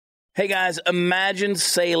Hey guys, imagine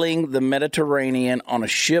sailing the Mediterranean on a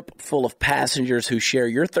ship full of passengers who share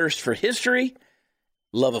your thirst for history,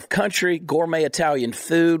 love of country, gourmet Italian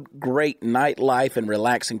food, great nightlife, and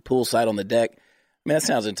relaxing poolside on the deck. Man, that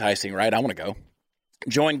sounds enticing, right? I want to go.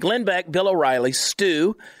 Join Glenn Beck, Bill O'Reilly,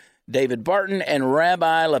 Stu, David Barton, and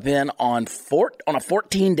Rabbi Lapin on a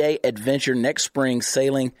 14-day adventure next spring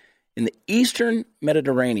sailing in the Eastern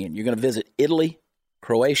Mediterranean. You're going to visit Italy,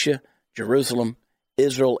 Croatia, Jerusalem,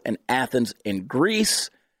 Israel, and Athens in Greece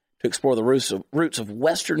to explore the roots of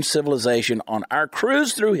Western civilization on our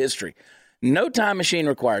cruise through history. No time machine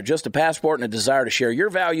required, just a passport and a desire to share your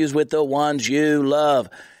values with the ones you love.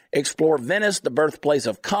 Explore Venice, the birthplace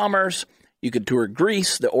of commerce. You could tour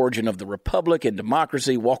Greece, the origin of the republic and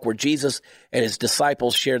democracy, walk where Jesus and his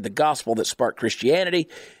disciples shared the gospel that sparked Christianity.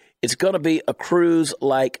 It's going to be a cruise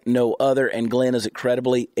like no other, and Glenn is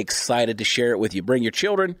incredibly excited to share it with you. Bring your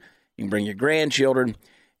children. You can bring your grandchildren,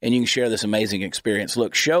 and you can share this amazing experience.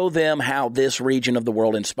 Look, show them how this region of the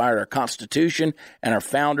world inspired our Constitution and our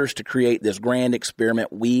founders to create this grand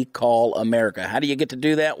experiment we call America. How do you get to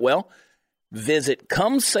do that? Well, visit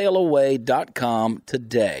ComeSailAway.com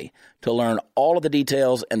today to learn all of the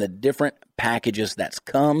details and the different packages. That's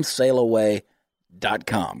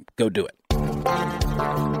ComeSailAway.com. Go do it.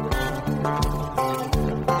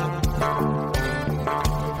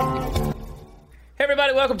 Hey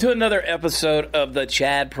everybody, welcome to another episode of the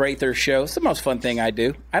Chad Prather Show. It's the most fun thing I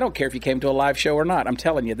do. I don't care if you came to a live show or not. I'm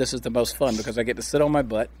telling you, this is the most fun because I get to sit on my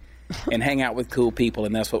butt and hang out with cool people,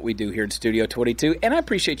 and that's what we do here in Studio 22. And I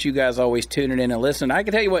appreciate you guys always tuning in and listening. I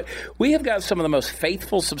can tell you what, we have got some of the most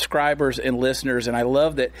faithful subscribers and listeners, and I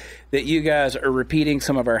love that you guys are repeating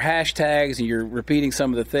some of our hashtags, and you're repeating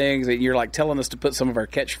some of the things, and you're like telling us to put some of our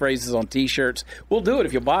catchphrases on T-shirts. We'll do it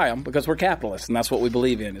if you buy them because we're capitalists, and that's what we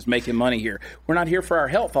believe in, is making money here. We're not here for our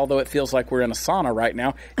health, although it feels like we're in a sauna right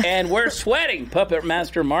now, and we're sweating, Puppet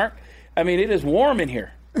Master Mark. I mean, it is warm in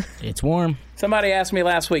here. It's warm. Somebody asked me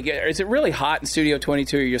last week, is it really hot in Studio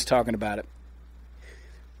 22 or you're just talking about it?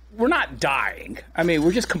 We're not dying. I mean,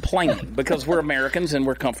 we're just complaining because we're Americans and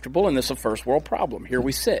we're comfortable and this is a first world problem. Here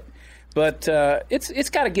we sit. But it's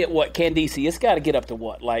got to get what, Candice? It's got to get up to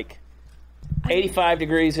what, like 85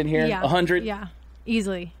 degrees in here? Yeah, 100? Yeah,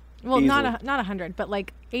 easily. Well, Easily. not 100, but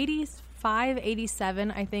like 85,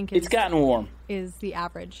 87, I think. It's gotten warm. Is the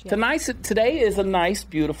average. Yeah. Today is a nice,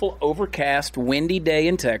 beautiful, overcast, windy day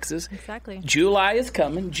in Texas. Exactly. July is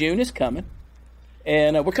coming. June is coming.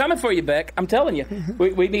 And we're coming for you, Beck. I'm telling you.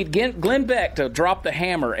 We need Glenn Beck to drop the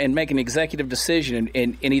hammer and make an executive decision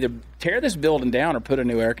and either tear this building down or put a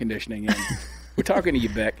new air conditioning in. We're talking to you,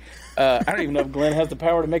 Beck. I don't even know if Glenn has the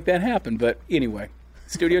power to make that happen. But anyway,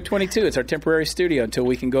 Studio 22. It's our temporary studio until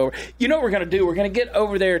we can go over. You know what we're going to do? We're going to get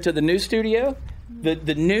over there to the new studio.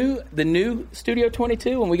 The new Studio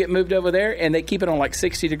 22, when we get moved over there and they keep it on like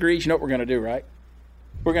 60 degrees, you know what we're going to do, right?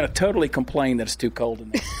 We're going to totally complain that it's too cold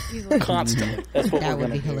in there. Constantly. That's what we're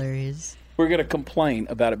going to do. That would be hilarious. We're going to complain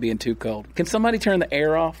about it being too cold. Can somebody turn the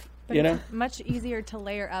air off? But you know? It's much easier to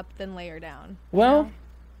layer up than layer down. Well, you know?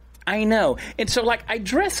 I know. And so, like, I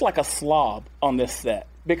dress like a slob on this set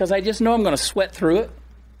because I just know I'm going to sweat through it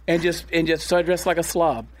and so I dress like a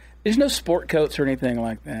slob. There's no sport coats or anything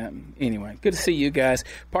like that. Anyway, good to see you guys.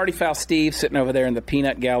 Party Foul Steve sitting over there in the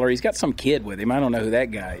peanut gallery. He's got some kid with him. I don't know who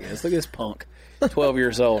that guy is. Look at this punk. 12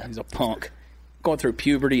 years old. He's a punk. Going through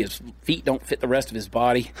puberty. His feet don't fit the rest of his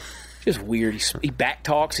body. Just weird. He back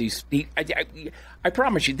talks. I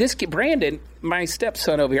promise you, this kid, Brandon, my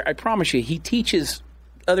stepson over here, I promise you, he teaches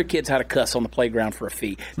other kids how to cuss on the playground for a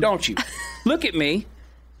fee. Don't you? Look at me.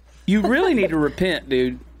 You really need to repent,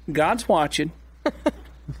 dude. God's watching.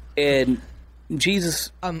 And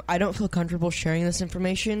Jesus... I don't feel comfortable sharing this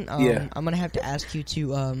information. Yeah. I'm going to have to ask you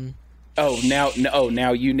to...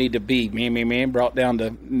 now you need to be brought down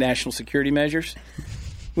to national security measures?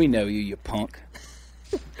 We know you punk.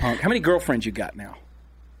 Punk. How many girlfriends you got now?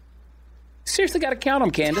 Seriously, got to count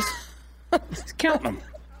them, Candace. Count them.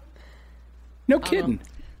 No kidding.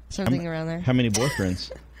 Something around there. How many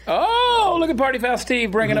boyfriends? Oh, look at Party Foul Steve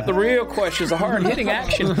bringing up the real questions, the hard-hitting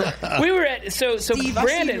action. We were at so Steve,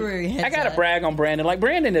 Brandon. I got to brag on Brandon. Like,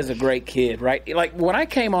 Brandon is a great kid, right? Like, when I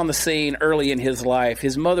came on the scene early in his life,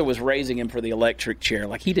 his mother was raising him for the electric chair.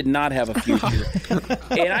 Like, he did not have a future.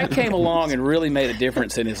 And I came along and really made a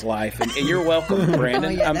difference in his life. And you're welcome,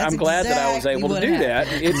 Brandon. I'm glad that I was able to do that.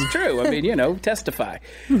 It's true. I mean, testify.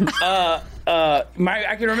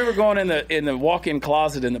 I can remember going in the walk-in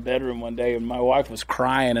closet in the bedroom one day, and my wife was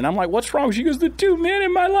crying, and I'm like, "What's wrong?" She goes, "The two men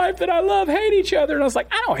in my life that I love hate each other." And I was like,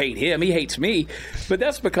 "I don't hate him; he hates me." But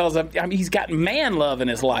that's because he's got man love in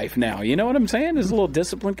his life now. You know what I'm saying? There's a little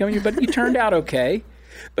discipline coming, but he turned out okay.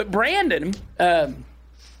 But Brandon,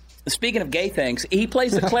 speaking of gay things, he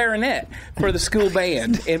plays the clarinet for the school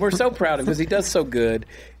band, and we're so proud of him because he does so good.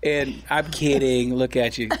 And I'm kidding. Look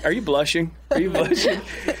at you. Are you blushing? Are you blushing?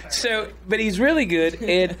 But he's really good.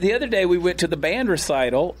 And the other day we went to the band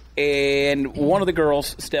recital, and one of the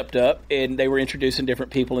girls stepped up, and they were introducing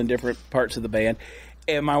different people in different parts of the band.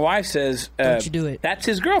 And my wife says, "Don't you do it? That's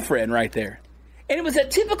his girlfriend right there." And it was that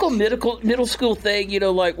typical middle school thing,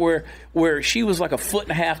 like where she was like a foot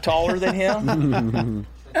and a half taller than him.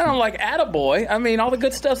 And I'm like, attaboy. I mean, all the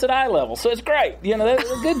good stuff's at eye level, so it's great.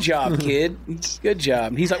 That's a good job, kid. Good job.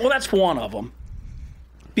 And he's like, well, that's one of them.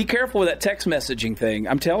 Be careful with that text messaging thing.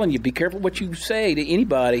 I'm telling you, be careful what you say to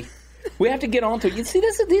anybody. We have to get on to it. You see,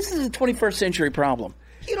 this is a 21st century problem.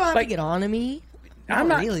 You don't have to get on to me. I'm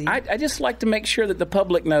not really. I just like to make sure that the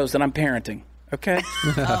public knows that I'm parenting. Okay?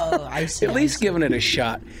 Oh, I see. At least giving it a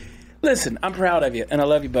shot. Listen, I'm proud of you, and I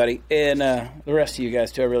love you, buddy. And the rest of you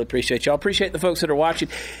guys, too, I really appreciate y'all. Appreciate the folks that are watching.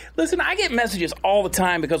 Listen, I get messages all the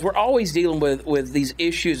time because we're always dealing with these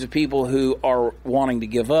issues of people who are wanting to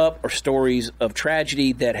give up, or stories of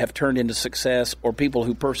tragedy that have turned into success, or people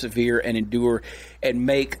who persevere and endure and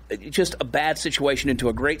make just a bad situation into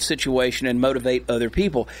a great situation and motivate other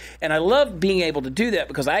people. And I love being able to do that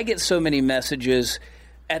because I get so many messages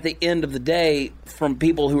at the end of the day from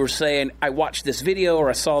people who are saying, I watched this video, or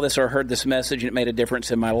I saw this, or heard this message, and it made a difference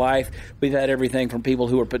in my life. We've had everything from people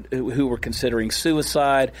who were considering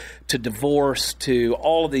suicide to divorce to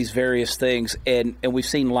all of these various things, and we've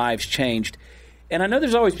seen lives changed. And I know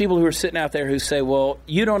there's always people who are sitting out there who say, well,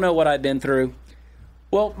 you don't know what I've been through.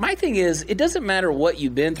 Well, my thing is, it doesn't matter what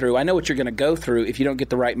you've been through. I know what you're going to go through if you don't get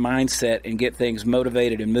the right mindset and get things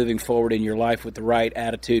motivated and moving forward in your life with the right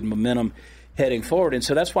attitude and momentum heading forward. And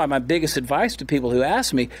so that's why my biggest advice to people who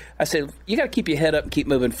ask me, I say, you got to keep your head up and keep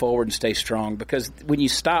moving forward and stay strong, because when you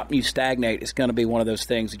stop and you stagnate, it's going to be one of those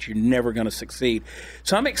things that you're never going to succeed.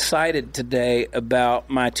 So I'm excited today about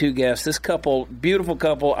my two guests, this couple, beautiful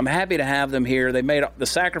couple. I'm happy to have them here. They made the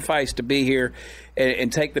sacrifice to be here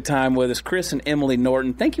and take the time with us. Chris and Emily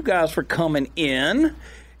Norton, thank you guys for coming in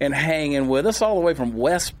and hanging with us all the way from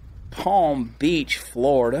West Palm Beach,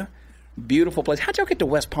 Florida. Beautiful place. How'd y'all get to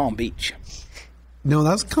West Palm Beach? No,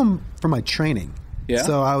 that's come from my training. Yeah.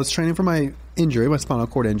 So I was training for my injury, my spinal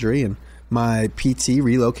cord injury, and my PT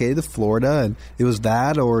relocated to Florida, and it was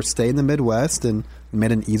that or stay in the Midwest, and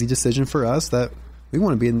made an easy decision for us that we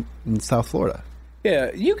want to be in South Florida.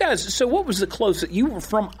 Yeah. You guys, so what was the closest? You were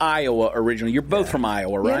from Iowa originally. You're both from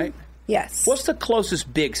Iowa, right? Yes. What's the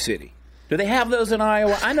closest big city? Do they have those in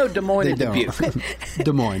Iowa? I know Des Moines and Dubuque.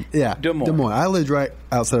 Des Moines, yeah. Des Moines. I lived right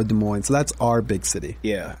outside of Des Moines, so that's our big city.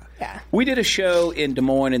 Yeah. Yeah. We did a show in Des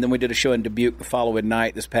Moines, and then we did a show in Dubuque the following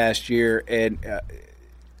night this past year. And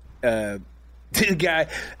the guy,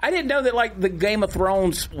 I didn't know that like the Game of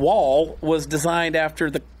Thrones wall was designed after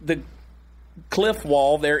the cliff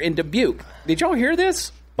wall there in Dubuque. Did y'all hear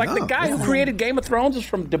this? Like the guy who created Game of Thrones is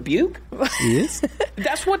from Dubuque? He is?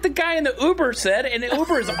 That's what the guy in the Uber said, and the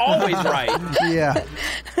Uber is always right. Yeah.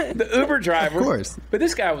 The Uber driver. Of course. But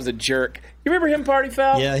this guy was a jerk. You remember him, Party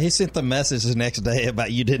Foul? Yeah, he sent the message the next day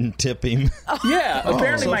about you didn't tip him. Yeah,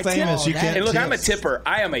 apparently so my famous, you can't Hey, look, tip. I'm a tipper.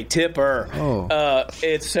 I am a tipper. Oh.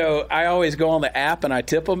 It's so I always go on the app and I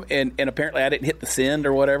tip him, and apparently I didn't hit the send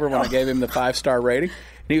or whatever when I gave him the 5-star rating.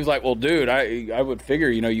 And he was like, well, dude, I would figure,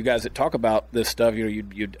 you guys that talk about this stuff,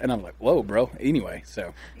 you'd and I'm like, whoa, bro. Anyway,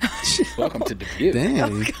 so welcome to Dubuque.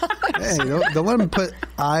 Dang. Hey, don't let him put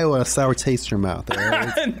Iowa a sour taste in your mouth.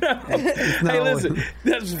 Right? Hey, listen,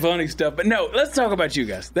 that's funny stuff. But no, let's talk about you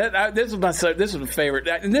guys. This is my favorite.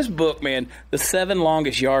 In this book, man, the 7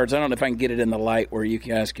 longest yards. I don't know if I can get it in the light where you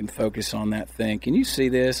guys can focus on that thing. Can you see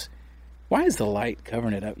this? Why is the light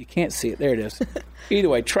covering it up? You can't see it. There it is. Either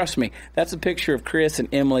way, trust me. That's a picture of Chris and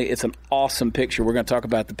Emily. It's an awesome picture. We're going to talk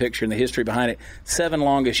about the picture and the history behind it. 7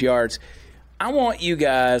 longest yards. I want you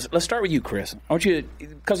guys, let's start with you, Chris. I want you to,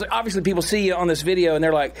 because obviously people see you on this video and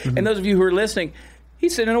they're like, and those of you who are listening,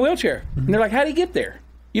 he's sitting in a wheelchair. And they're like, how did he get there?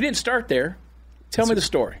 You didn't start there. Tell me the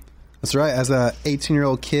story. That's right. As a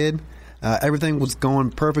 18-year-old kid, everything was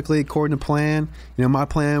going perfectly according to plan. My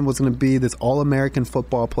plan was going to be this all-American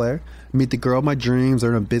football player, meet the girl of my dreams,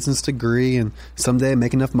 earn a business degree, and someday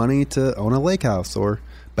make enough money to own a lake house. Or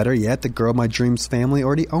better yet, the girl of my dreams family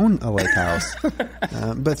already owned a lake house.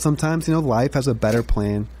 But sometimes, life has a better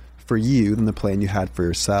plan for you than the plan you had for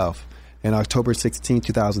yourself. In October 16,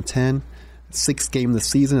 2010, 6th game of the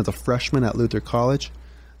season as a freshman at Luther College,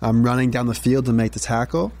 I'm running down the field to make the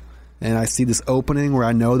tackle, and I see this opening where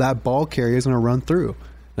I know that ball carrier is going to run through.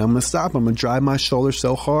 And I'm going to stop him. I'm going to drive my shoulder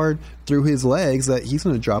so hard through his legs that he's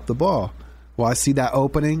going to drop the ball. Well, I see that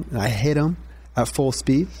opening, and I hit him, at full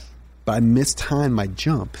speed, but I mistimed my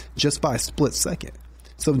jump just by a split second.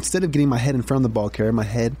 So instead of getting my head in front of the ball carrier, my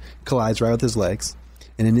head collides right with his legs.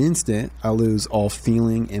 In an instant, I lose all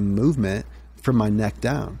feeling and movement from my neck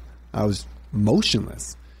down. I was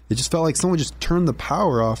motionless. It just felt like someone just turned the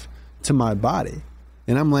power off to my body.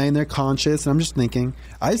 And I'm laying there conscious, and I'm just thinking,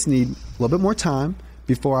 I just need a little bit more time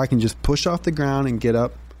before I can just push off the ground and get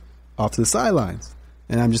up off to the sidelines.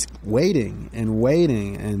 And I'm just waiting,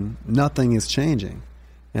 and nothing is changing.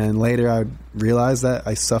 And later I realized that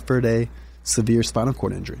I suffered a severe spinal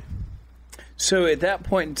cord injury. So at that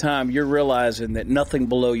point in time, you're realizing that nothing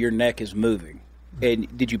below your neck is moving.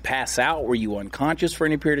 And did you pass out? Were you unconscious for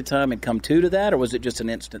any period of time and come to that, or was it just an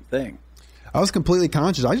instant thing? I was completely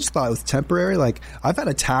conscious. I just thought it was temporary. Like, I've had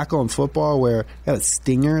a tackle in football where I had a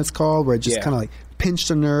stinger, it's called, where it just kind of like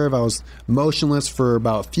pinched a nerve. I was motionless for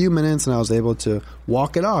about a few minutes, and I was able to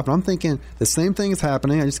walk it off. And I'm thinking the same thing is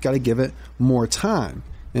happening. I just got to give it more time.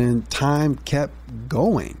 And time kept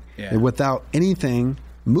going without anything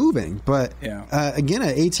moving. But again,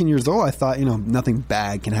 at 18 years old, I thought, nothing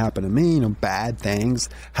bad can happen to me. Bad things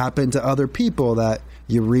happen to other people that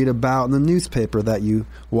you read about in the newspaper, that you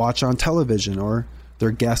watch on television, or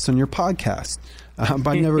they're guests on your podcast. But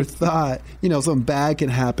I never thought, something bad can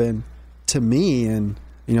happen to me. And,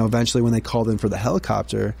 eventually when they called in for the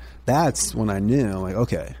helicopter, that's when I knew, like,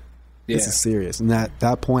 okay, this is serious. And at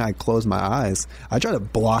that point, I closed my eyes. I tried to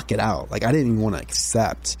block it out. Like, I didn't even want to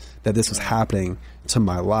accept that this was happening to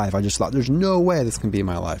my life. I just thought, there's no way this can be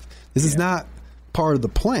my life. This is not part of the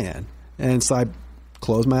plan. And so I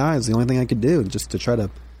closed my eyes. The only thing I could do, just to try to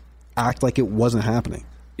act like it wasn't happening.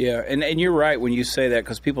 Yeah, and you're right when you say that,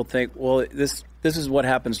 because people think, well, this is what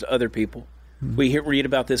happens to other people. Mm-hmm. We read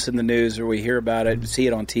about this in the news, or we hear about it, see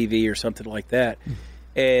it on TV or something like that. Mm-hmm.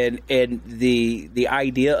 And the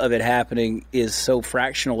idea of it happening is so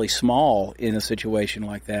fractionally small in a situation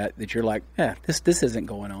like that you're like, this isn't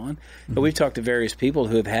going on. Mm-hmm. But we've talked to various people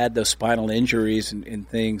who have had those spinal injuries and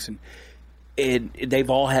things, and they've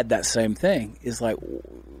all had that same thing. It's like,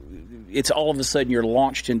 it's all of a sudden you're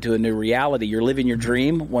launched into a new reality. You're living your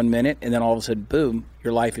dream 1 minute, and then all of a sudden, boom,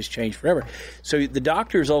 your life has changed forever. So the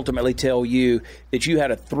doctors ultimately tell you that you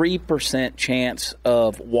had a 3% chance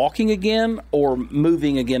of walking again or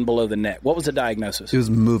moving again below the neck. What was the diagnosis? It was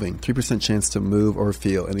moving. 3% chance to move or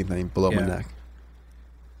feel anything below my neck.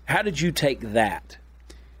 How did you take that?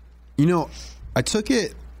 I took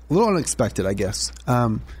it a little unexpected, I guess.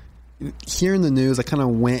 Hearing the news, I kind of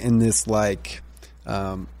went in this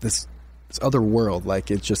this other world, like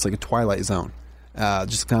it's just like a Twilight Zone,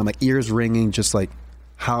 just kind of like ears ringing, just like,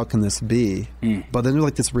 how can this be? But then there's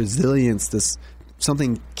like this resilience,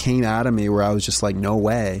 something came out of me where I was just like, no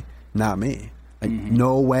way, not me. Like,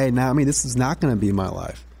 no way, not me. This is not going to be my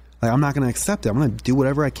life. Like, I'm not going to accept it. I'm going to do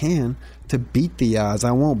whatever I can to beat the odds.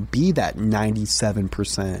 I won't be that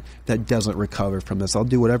 97% that doesn't recover from this. I'll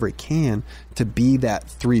do whatever it can to be that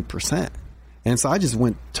 3%. And so I just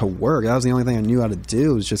went to work. That was the only thing I knew how to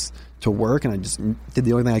do, was just to work. And I just did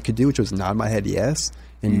the only thing I could do, which was nod my head yes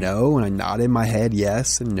and no. And I nodded my head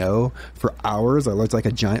yes and no for hours. I looked like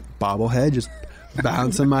a giant bobblehead, just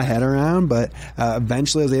bouncing my head around. But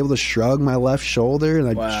eventually I was able to shrug my left shoulder,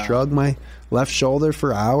 and I shrugged my left shoulder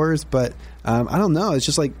for hours. But I don't know. It's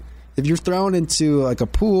just like, if you're thrown into like a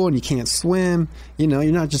pool and you can't swim, you're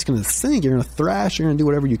not just going to sink. You're going to thrash. You're going to do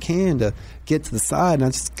whatever you can to get to the side. And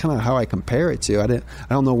that's kind of how I compare it to. I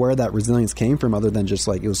don't know where that resilience came from, other than just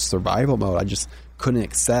like, it was survival mode. I just couldn't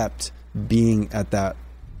accept being at that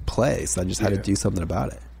place. I just had to do something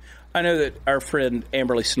about it. I know that our friend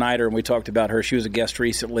Amberly Snyder, and we talked about her, she was a guest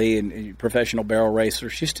recently, and a professional barrel racer.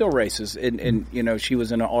 She still races. And she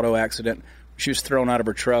was in an auto accident. She was thrown out of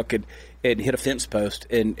her truck and hit a fence post,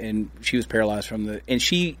 and she was paralyzed from and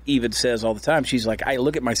she even says all the time, she's like, I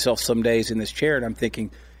look at myself some days in this chair and I'm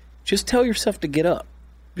thinking, just tell yourself to get up.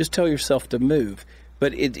 Just tell yourself to move.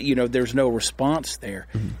 But there's no response there.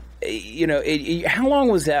 Mm-hmm. How long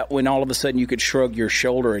was that when all of a sudden you could shrug your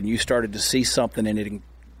shoulder and you started to see something, and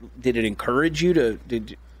did it encourage you to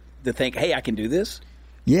think, hey, I can do this?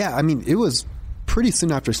 Yeah, I mean, it was pretty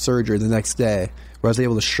soon after surgery, the next day, where I was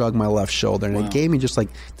able to shrug my left shoulder. And it gave me just like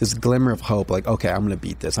this glimmer of hope, like, okay, I'm going to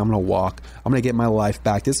beat this. I'm going to walk. I'm going to get my life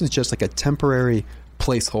back. This is just like a temporary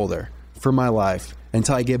placeholder for my life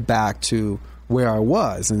until I get back to where I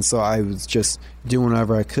was. And so I was just doing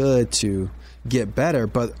whatever I could to get better.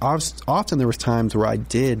 But often there was times where I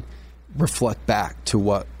did reflect back to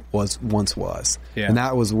what once was. Yeah. And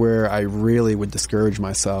that was where I really would discourage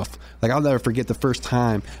myself. Like, I'll never forget the first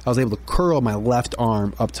time I was able to curl my left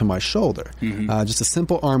arm up to my shoulder. Mm-hmm. Just a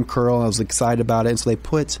simple arm curl. I was excited about it. And so they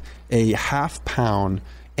put a 1/2 pound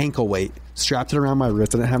ankle weight strapped it around my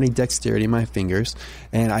wrist. I didn't have any dexterity in my fingers.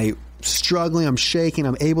 And I'm shaking.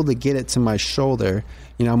 I'm able to get it to my shoulder.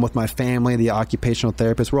 I'm with my family, the occupational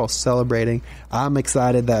therapist. We're all celebrating. I'm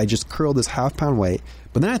excited that I just curled this half-pound weight.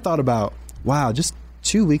 But then I thought about, wow, just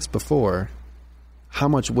 2 weeks before, how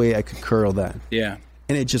much weight I could curl then. Yeah.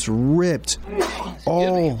 And it just ripped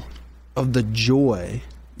all of the joy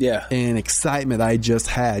and excitement I just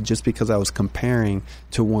had just because I was comparing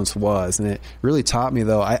to once was. And it really taught me,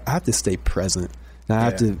 though, I have to stay present. And I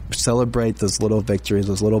have to celebrate those little victories,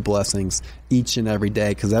 those little blessings each and every day,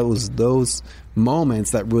 because that was those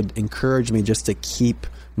moments that would encourage me just to keep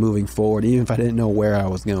moving forward, even if I didn't know where I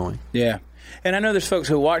was going. Yeah. And I know there's folks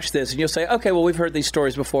who watch this, and you'll say, okay, well, we've heard these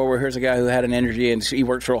stories before where here's a guy who had an energy and he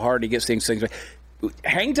works real hard, he gets things.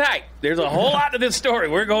 Hang tight. There's a whole lot to this story.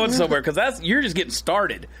 We're going somewhere because you're just getting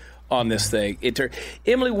started on this thing.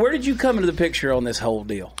 Emily, where did you come into the picture on this whole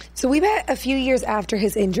deal? So we met a few years after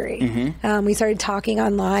his injury. We started talking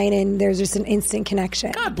online, and there's just an instant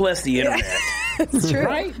connection. God bless the internet. It's true.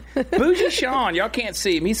 Right? Bougie Sean, y'all can't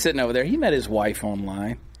see him. He's sitting over there. He met his wife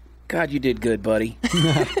online. God, you did good, buddy.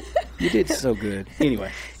 You did so good.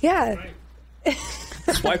 Anyway. Yeah.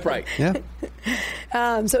 Swipe right. Yeah.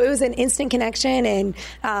 So it was an instant connection, and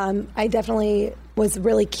I definitely was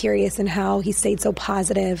really curious in how he stayed so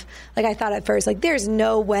positive. Like, I thought at first, like, there's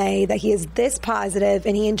no way that he is this positive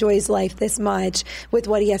and he enjoys life this much with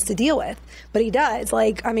what he has to deal with. But he does.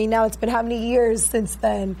 Like, I mean, now it's been how many years since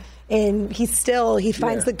then? And he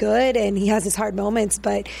finds the good, and he has his hard moments,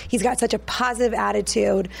 but he's got such a positive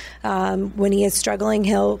attitude. When he is struggling,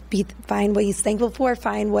 he'll find what he's thankful for,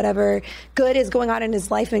 find whatever good is going on in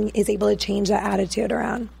his life, and is able to change that attitude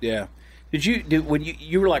around. Yeah. When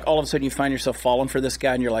you were like, all of a sudden you find yourself falling for this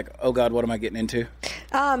guy and you're like, oh God, what am I getting into?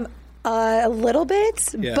 A little bit,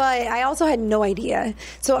 but I also had no idea.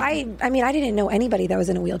 So I mean, I didn't know anybody that was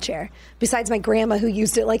in a wheelchair besides my grandma, who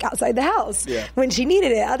used it like outside the house when she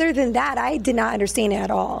needed it. Other than that, I did not understand it at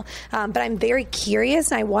all. But I'm very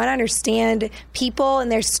curious, and I want to understand people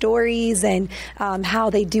and their stories and how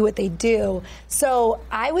they do what they do. So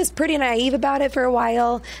I was pretty naive about it for a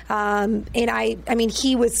while. And I mean,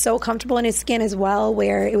 he was so comfortable in his skin as well,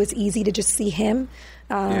 where it was easy to just see him.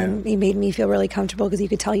 He made me feel really comfortable because you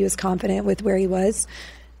could tell he was confident with where he was.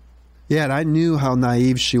 Yeah, and I knew how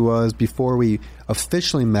naive she was before we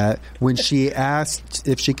officially met when she asked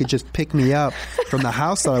if she could just pick me up from the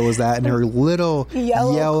house that I was at in her little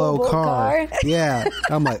yellow car. Yeah.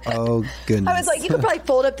 I'm like, oh, goodness. I was like, you could probably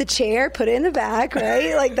fold up the chair, put it in the back,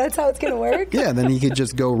 right? Like, that's how it's going to work. Yeah, then you could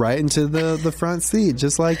just go right into the front seat,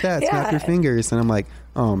 just like that. Snap your fingers. And I'm like,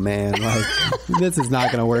 oh, man, like, this is not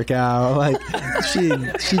going to work out. Like, she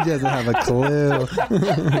doesn't have a clue.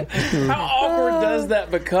 How awkward does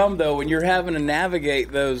that become, though, when you're having to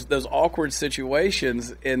navigate those awkward situations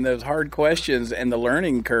and those hard questions and the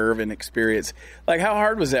learning curve and experience? Like, how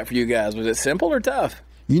hard was that for you guys? Was it simple or tough?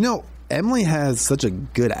 Emily has such a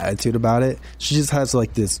good attitude about it. She just has,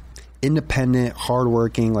 like, this independent,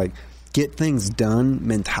 hardworking, like, get things done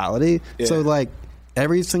mentality. Yeah. So, like,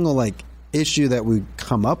 every single, like, issue that we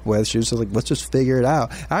come up with, she was just like, let's just figure it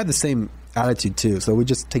out. I had the same attitude too, so we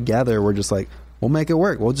just together, we're just like, we'll make it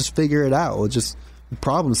work, we'll just figure it out, we'll just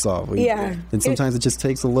problem solve. And sometimes it just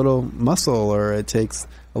takes a little muscle, or it takes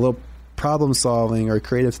a little problem solving or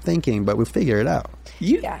creative thinking, but we figure it out.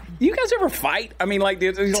 You guys ever fight? I mean, like,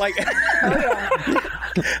 like I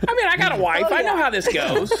mean, I got a wife, I know how this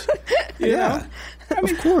goes. You know? I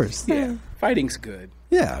mean, of course. Yeah, fighting's good.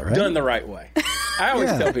 Yeah, right. Done the right way. I always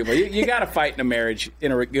tell people, you got to fight in a marriage.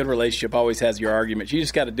 In a good relationship, always has your arguments. You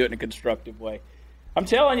just got to do it in a constructive way. I'm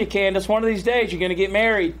telling you, Candace, one of these days you're going to get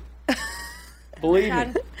married. Believe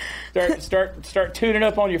me. Start tuning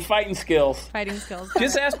up on your fighting skills.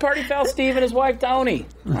 Just ask Party Foul Steve and his wife Tony.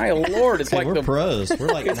 My Lord, it's like we're pros. We're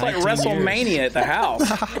like it's like WrestleMania at the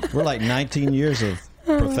house. We're like 19 years of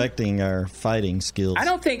perfecting our fighting skills. I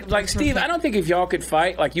don't think, like Steve, I don't think if y'all could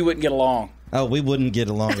fight, like, you wouldn't get along. Oh, we wouldn't get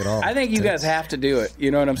along at all. I think you guys have to do it.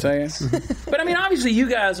 You know what I'm saying? But I mean, obviously, you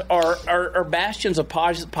guys are bastions of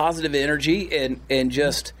positive energy and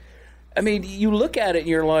just. I mean, you look at it and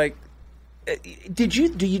you're like, did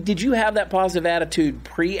you have that positive attitude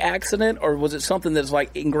pre-accident, or was it something that's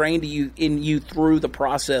like ingrained in you through the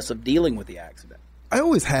process of dealing with the accident? I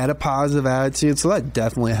always had a positive attitude, so that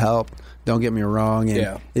definitely helped. Don't get me wrong.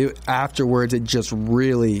 And afterwards, it just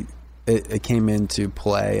really it came into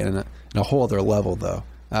play and. A whole other level, though,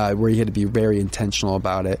 where you had to be very intentional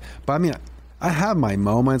about it. But I mean, I have my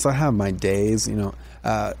moments, I have my days,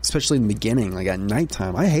 especially in the beginning, like at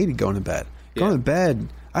nighttime. I hated going to bed. Going to bed,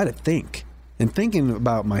 I had to think. And thinking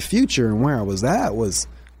about my future and where I was at was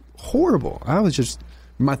horrible. I was just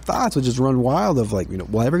my thoughts would just run wild of like,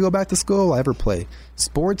 will I ever go back to school? Will I ever play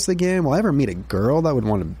sports again? Will I ever meet a girl that would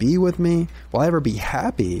want to be with me? Will I ever be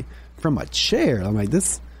happy from a chair? I'm like,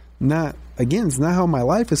 it's not how my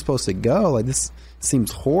life is supposed to go. Like, this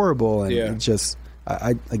seems horrible. And it just,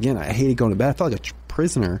 I hated going to bed. I felt like a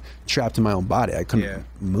prisoner trapped in my own body. I couldn't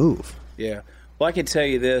move. Yeah. Well, I can tell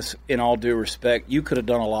you this, in all due respect, you could have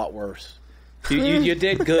done a lot worse. You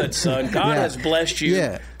did good, son. God has blessed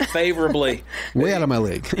you favorably. Way out of my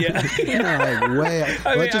league. Yeah. Way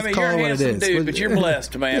out. Let's just call it what it is. Dude, but you're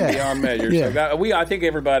blessed, man, beyond measure. Yeah. So I think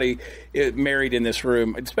everybody married in this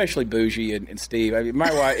room, especially Bougie and Steve. I mean,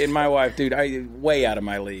 my wife, dude, way out of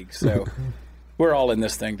my league. So we're all in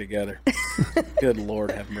this thing together. Good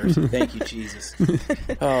Lord, have mercy. Thank you, Jesus.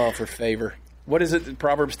 Oh, for favor. What is it?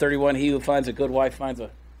 Proverbs 31, he who finds a good wife finds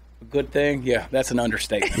a good thing. Yeah, that's an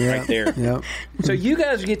understatement right there. Yeah. So you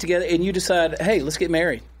guys get together and you decide, hey, let's get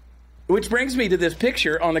married. Which brings me to this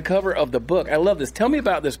picture on the cover of the book. I love this. Tell me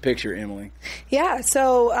about this picture, Emily. Yeah,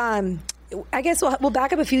 so I guess we'll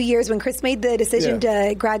back up a few years when Chris made the decision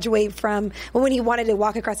to graduate from, when he wanted to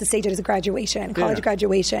walk across the stage at his graduation, college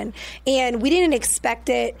graduation. And we didn't expect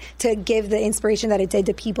it to give the inspiration that it did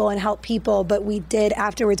to people and help people, but we did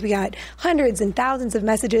afterwards. We got hundreds and thousands of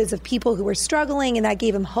messages of people who were struggling, and that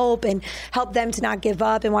gave them hope and helped them to not give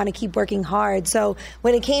up and want to keep working hard. So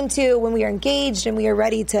when it came to when we were engaged and we were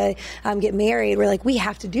ready to get married, we're like, we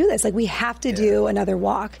have to do this. Like, we have to do another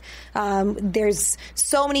walk. There's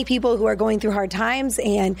so many people who are going through hard times,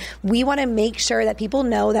 and we want to make sure that people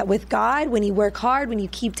know that with God, when you work hard, when you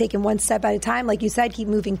keep taking one step at a time, like you said, keep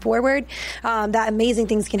moving forward, that amazing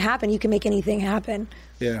things can happen. You can make anything happen.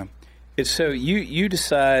 Yeah. It's so you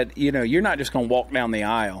decide, you're not just going to walk down the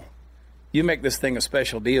aisle. You make this thing a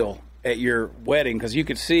special deal at your wedding, because you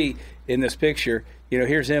could see in this picture,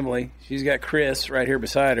 here's Emily. She's got Chris right here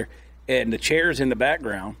beside her, and the chair's in the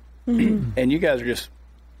background, and you guys are just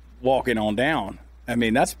walking on down. I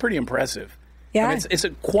mean, that's pretty impressive. Yeah. I mean, it's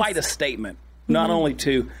quite a statement, not only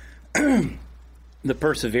to the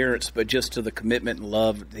perseverance, but just to the commitment and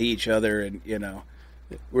love to each other. And,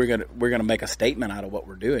 we're gonna make a statement out of what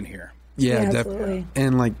we're doing here. Yeah, definitely.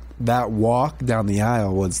 And like that walk down the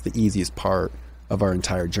aisle was the easiest part of our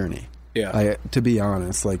entire journey. Yeah. To be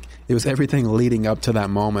honest, like it was everything leading up to that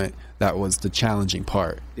moment that was the challenging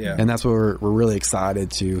part. Yeah. And that's what we're really excited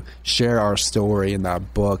to share our story in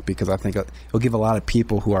that book, because I think it'll give a lot of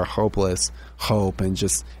people who are hopeless hope and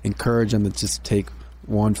just encourage them to just take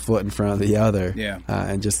one foot in front of the other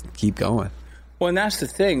and just keep going. Well, and that's the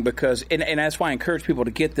thing, because, and that's why I encourage people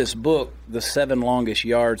to get this book, The 7 Longest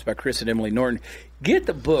Yards by Chris and Emily Norton. Get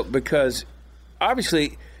the book, because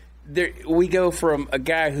obviously we go from a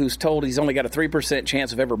guy who's told he's only got a 3%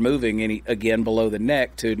 chance of ever moving again below the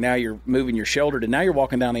neck to now you're moving your shoulder to now you're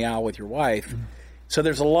walking down the aisle with your wife. Mm-hmm. So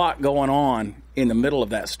there's a lot going on in the middle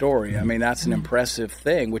of that story. I mean, that's an impressive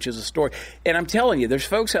thing, which is a story. And I'm telling you, there's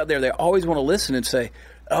folks out there that always want to listen and say,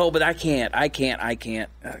 oh, but I can't.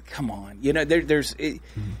 Come on.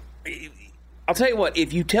 I'll tell you what,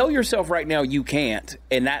 if you tell yourself right now you can't,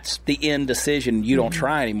 and that's the end decision, you don't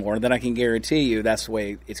try anymore, then I can guarantee you that's the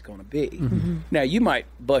way it's going to be. Mm-hmm. Now, you might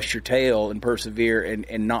bust your tail and persevere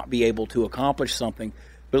and not be able to accomplish something,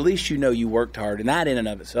 but at least you know you worked hard, and that in and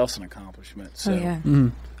of itself is an accomplishment. So,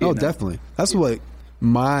 definitely. That's what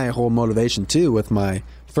my whole motivation, too, with my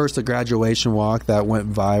first graduation walk that went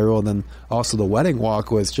viral, and then also the wedding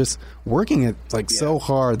walk, was just working it so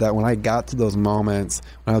hard that when I got to those moments,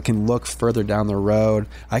 when I can look further down the road,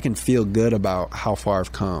 I can feel good about how far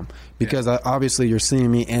I've come. Because obviously you're seeing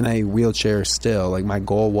me in a wheelchair still. Like, my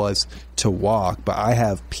goal was to walk, but I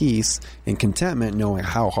have peace and contentment knowing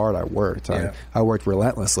how hard I worked. Yeah. I worked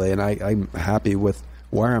relentlessly, and I'm happy with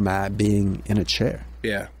where I'm at being in a chair.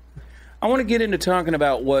 Yeah. I want to get into talking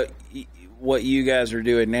about what you guys are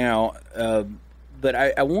doing now, but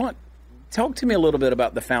I want talk to me a little bit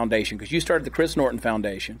about the foundation, because you started the Chris Norton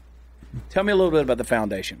Foundation. Tell me a little bit about the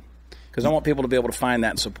foundation, because I want people to be able to find that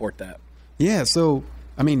and support that. Yeah, so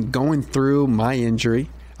I mean, going through my injury,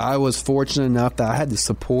 I was fortunate enough that I had the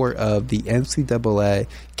support of the NCAA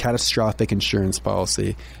catastrophic insurance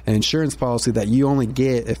policy, an insurance policy that you only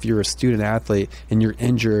get if you're a student athlete and you're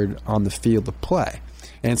injured on the field of play.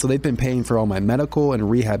 And so they've been paying for all my medical and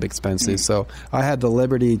rehab expenses. So I had the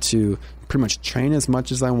liberty to pretty much train as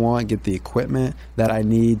much as I want, get the equipment that I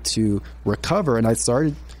need to recover. And I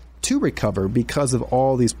started to recover because of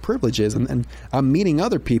all these privileges. And I'm meeting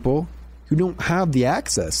other people who don't have the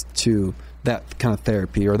access to that kind of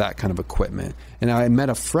therapy or that kind of equipment. And I met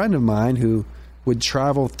a friend of mine who would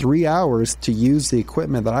travel 3 hours to use the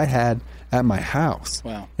equipment that I had at my house.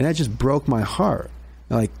 Wow. And that just broke my heart.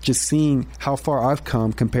 like just seeing how far I've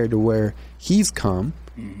come compared to where he's come,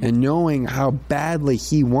 and knowing how badly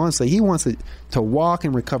he wants it to walk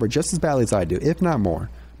and recover just as badly as I do, if not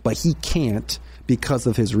more, but he can't because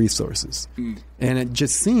of his resources. And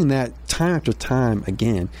just seeing that time after time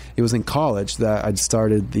again. It was in college that I'd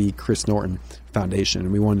started the Chris Norton Foundation,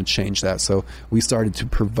 and we wanted to change that. So we started to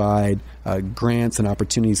provide grants and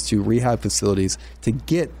opportunities to rehab facilities to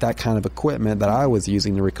get that kind of equipment that I was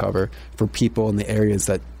using to recover for people in the areas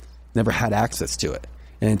that never had access to it,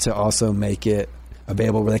 and to also make it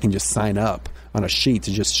available where they can just sign up on a sheet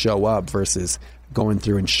to just show up versus going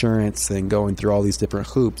through insurance and going through all these different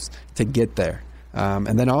hoops to get there.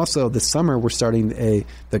 And then also this summer we're starting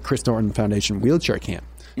the Chris Norton Foundation wheelchair camp.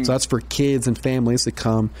 So that's for kids and families to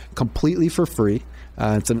come completely for free.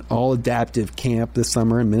 It's an all-adaptive camp this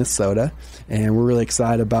summer in Minnesota, and we're really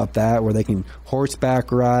excited about that, where they can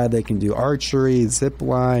horseback ride, they can do archery, zip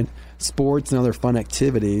line, sports, and other fun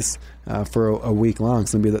activities for a week long.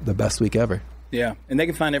 It's going to be the best week ever. Yeah, and they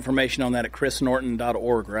can find information on that at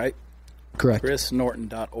chrisnorton.org, right? Correct.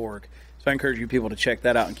 chrisnorton.org. So I encourage you people to check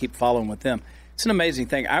that out and keep following with them. It's an amazing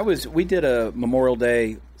thing. We did a Memorial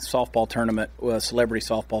Day softball tournament, a celebrity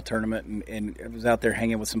softball tournament, and I was out there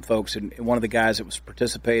hanging with some folks, and one of the guys that was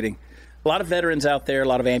participating, a lot of veterans out there, a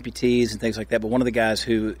lot of amputees and things like that, but one of the guys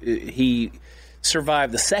he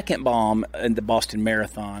survived the second bomb in the Boston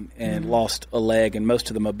Marathon and lost a leg and most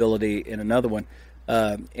of the mobility in another one.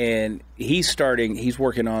 And he's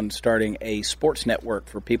working on starting a sports network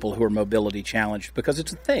for people who are mobility challenged, because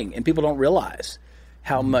it's a thing and people don't realize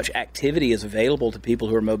how much activity is available to people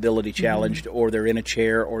who are mobility challenged, or they're in a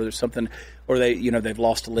chair, or there's something, or they've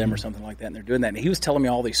lost a limb or something like that, and they're doing that. And he was telling me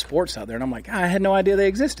all these sports out there, and I'm like, I had no idea they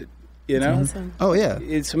existed. You know? Awesome. Oh yeah,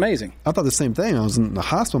 it's amazing. I thought the same thing. I was in the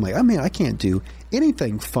hospital. I'm like, I can't do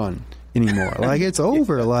anything fun anymore. Like, it's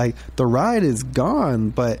over. Like, the ride is gone.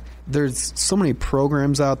 But there's so many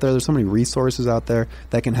programs out there. There's so many resources out there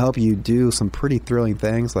that can help you do some pretty thrilling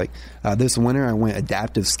things. Like this winter, I went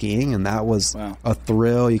adaptive skiing, and that was a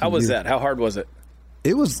thrill. How was that? How hard was it?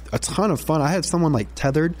 It was a ton of fun. I had someone like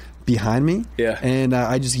tethered behind me, and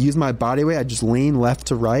I just used my body weight. I just leaned left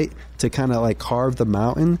to right to kind of like carve the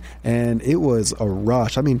mountain, and it was a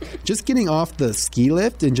rush. I mean, just getting off the ski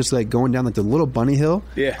lift and just like going down like the little bunny hill,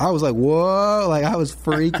 I was like, whoa, like I was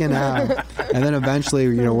freaking out. And then eventually,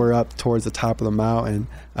 we're up towards the top of the mountain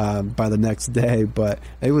by the next day. But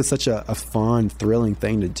it was such a fun, thrilling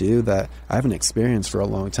thing to do that I haven't experienced for a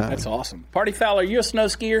long time. That's awesome. Party Foul, are you a snow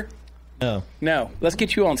skier? No. Let's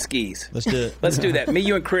get you on skis. Let's do it. Let's do that. Me,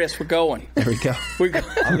 you, and Chris, we're going. There we go. We're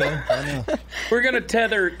going to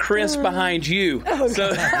tether Chris behind you.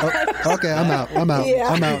 Okay, I'm out. Yeah.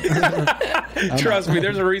 I'm out. Trust me,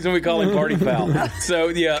 there's a reason we call him Party Foul.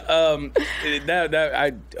 So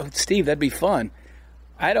Steve, that'd be fun.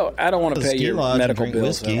 I don't want to pay your medical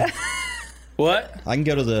bills. What? I can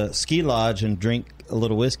go to the ski lodge and drink a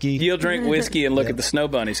little whiskey. You'll drink whiskey and look at the snow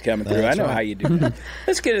bunnies coming through. I know how you do that.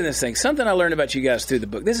 Let's get into this thing. Something I learned about you guys through the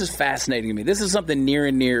book. This is fascinating to me. This is something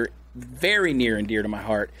very near and dear to my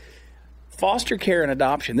heart. Foster care and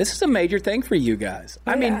adoption. This is a major thing for you guys.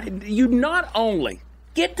 I mean, you not only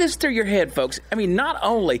get this through your head, folks. I mean, not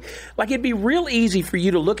only, like, it'd be real easy for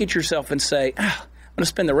you to look at yourself and say, I'm going to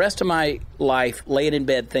spend the rest of my life laying in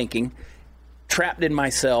bed thinking, trapped in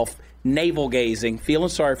myself, navel-gazing, feeling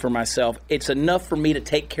sorry for myself. It's enough for me to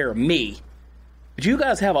take care of me. But you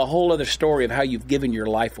guys have a whole other story of how you've given your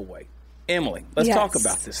life away. Emily, let's talk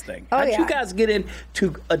about this thing. How did you guys get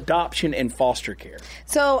into adoption and foster care?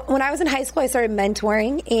 So when I was in high school, I started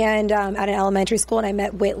mentoring and at an elementary school, and I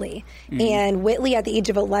met Whitley. And Whitley, at the age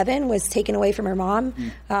of 11, was taken away from her mom,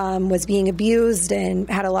 was being abused, and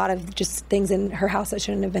had a lot of just things in her house that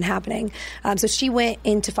shouldn't have been happening. So she went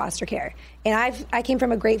into foster care. And I came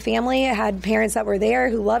from a great family. I had parents that were there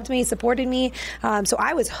who loved me, supported me. So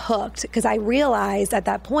I was hooked, because I realized at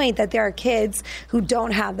that point that there are kids who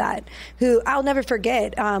don't have that, who I'll never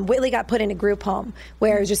forget. Whitley got put in a group home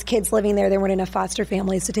where it was just kids living there. There weren't enough foster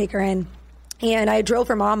families to take her in. And I drove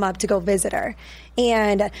her mom up to go visit her.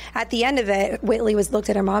 And at the end of it, Whitley looked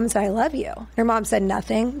at her mom and said, "I love you." Her mom said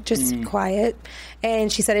nothing, just quiet.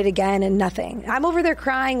 And she said it again, and nothing. I'm over there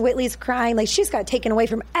crying. Whitley's crying. Like, she's got taken away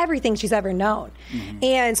from everything she's ever known.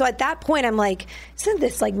 And so at that point, I'm like, doesn't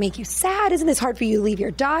this like make you sad? Isn't this hard for you to leave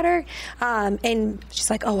your daughter? And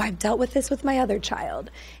she's like, "Oh, I've dealt with this with my other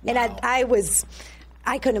child." And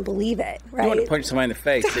I couldn't believe it, right? You want to punch somebody in the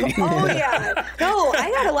face. Oh, yeah. No, I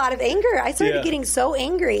got a lot of anger. I started getting so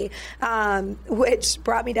angry, which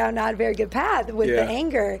brought me down not a very good path with the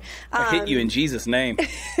anger. I hit you in Jesus' name.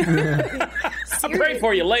 I'll pray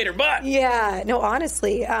for you later, but. Yeah, no,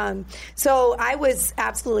 honestly. So I was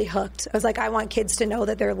absolutely hooked. I was like, I want kids to know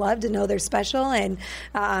that they're loved and know they're special and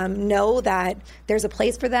know that there's a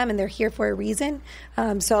place for them and they're here for a reason.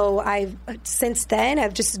 So since then,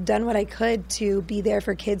 I've just done what I could to be there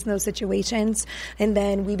for kids in those situations. And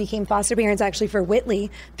then we became foster parents actually for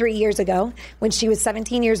Whitley 3 years ago when she was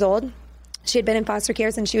 17 years old. She had been in foster care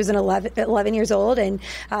since she was 11 years old, and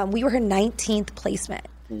we were her 19th placement.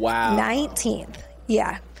 Wow. 19th,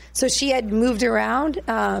 yeah. So she had moved around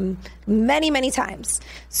many, many times.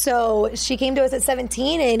 So she came to us at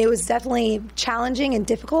 17, and it was definitely challenging and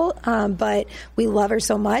difficult, but we love her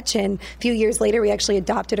so much. And a few years later, we actually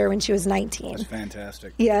adopted her when she was 19. That's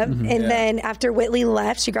fantastic. Yeah. And then after Whitley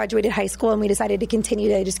left, she graduated high school, and we decided to continue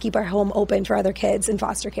to just keep our home open for other kids in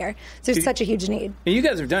foster care. So there's such a huge need. And you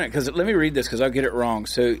guys have done it, because let me read this, because I'll get it wrong.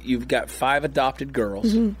 So you've got 5 adopted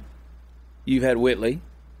girls. Mm-hmm. You've had Whitley.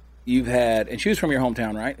 You've had, and she was from your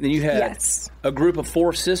hometown, right? And then you had a group of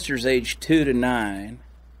 4 sisters aged 2 to 9.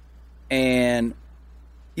 And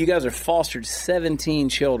you guys have fostered 17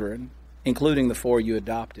 children, including the 4 you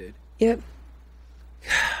adopted. Yep.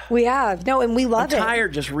 We have. No, and we love I'm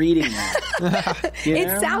tired just reading that.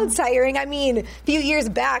 It sounds tiring. I mean, a few years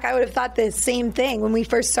back, I would have thought the same thing. When we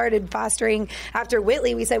first started fostering after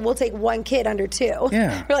Whitley, we said, we'll take 1 kid under 2.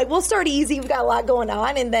 Yeah. We're like, we'll start easy. We've got a lot going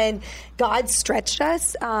on. And then God stretched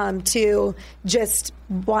us to just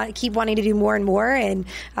keep wanting to do more and more. And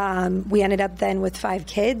we ended up then with 5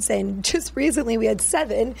 kids. And just recently we had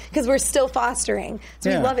 7 because we're still fostering. So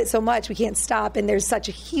we love it so much. We can't stop. And there's such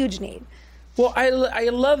a huge need. Well, I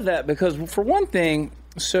love that because, for one thing,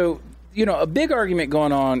 so, a big argument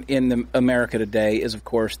going on in America today is, of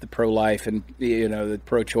course, the pro-life and, the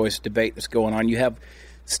pro-choice debate that's going on. You have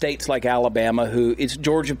states like Alabama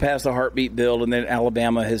Georgia passed the heartbeat bill, and then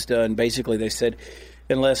Alabama has done, basically they said,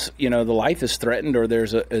 unless, the life is threatened or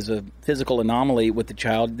there's a physical anomaly with the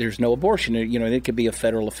child, there's no abortion. It could be a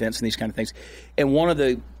federal offense and these kind of things. And one of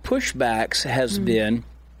the pushbacks has been,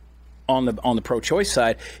 on the pro-choice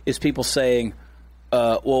side, is people saying,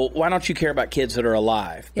 well, why don't you care about kids that are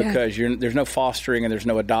alive? Because there's no fostering and there's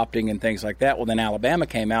no adopting and things like that. Well, then Alabama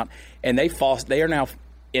came out, and they are now,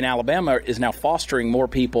 in Alabama, is now fostering more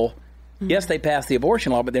people. Mm-hmm. Yes, they passed the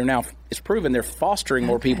abortion law, but it's proven they're fostering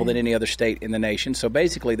more people than any other state in the nation. So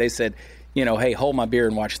basically they said, hey, hold my beer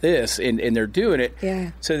and watch this, and they're doing it.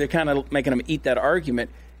 Yeah. So they're kind of making them eat that argument.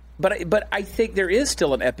 But I think there is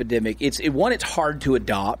still an epidemic. It's hard to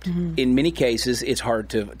adopt. Mm-hmm. In many cases, it's hard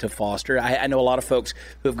to foster. I know a lot of folks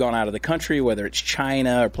who have gone out of the country, whether it's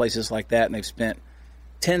China or places like that, and they've spent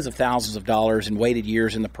tens of thousands of dollars and waited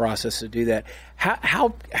years in the process to do that.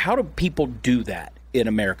 How do people do that in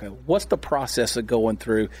America? What's the process of going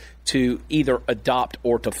through to either adopt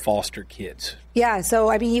or to foster kids? Yeah, so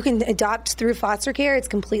you can adopt through foster care. It's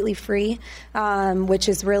completely free, which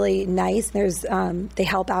is really nice. They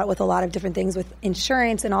help out with a lot of different things with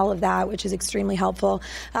insurance and all of that, which is extremely helpful.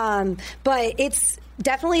 But it's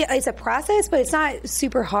a process, but it's not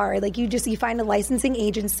super hard. Like you find a licensing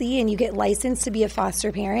agency and you get licensed to be a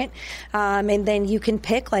foster parent, and then you can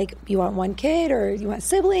pick you want 1 kid or you want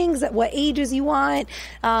siblings, at what ages you want,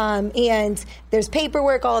 and there's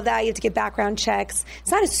paperwork, all of that. You have to get background checks.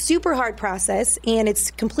 It's not a super hard process, and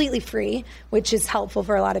it's completely free, which is helpful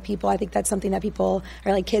for a lot of people. I think that's something that people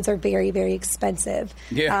are kids are very, very expensive,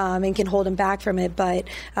 and can hold them back from it. But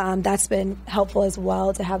that's been helpful as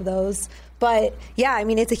well to have those. But yeah,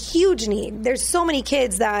 it's a huge need. There's so many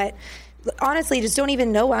kids that honestly just don't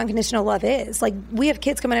even know what unconditional love is. We have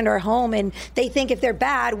kids coming into our home and they think if they're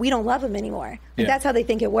bad, we don't love them anymore. That's how they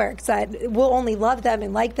think it works, that we'll only love them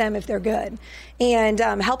and like them if they're good. And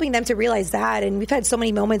helping them to realize that. And we've had so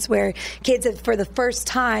many moments where kids have, for the first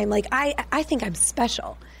time, I think I'm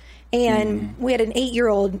special. And we had an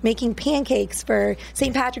 8-year-old making pancakes for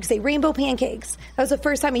St. Patrick's Day, rainbow pancakes. That was the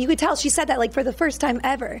first time. And you could tell she said that for the first time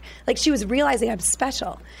ever. She was realizing I'm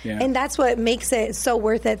special. Yeah. And that's what makes it so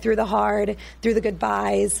worth it through the hard, through the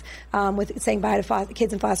goodbyes, with saying bye to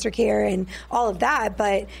kids in foster care and all of that.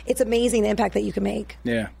 But it's amazing the impact that you can make.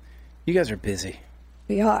 Yeah. You guys are busy.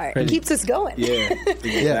 We are. It keeps us going. Yeah.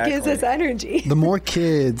 Exactly. Gives us energy. The more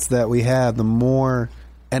kids that we have, the more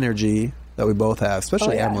energy that we both have,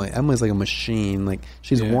 especially Emily. Emily's like a machine.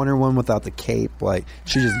 She's Wonder Woman without the cape.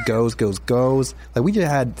 She just goes. We just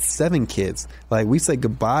had 7 kids. We said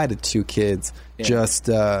goodbye to 2 kids just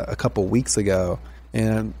a couple weeks ago,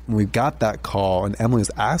 and we got that call, and Emily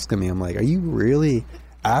was asking me, I'm like, are you really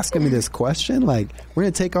asking me this question? We're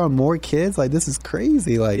gonna take on more kids? This is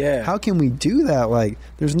crazy. How can we do that?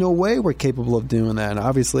 There's no way we're capable of doing that. And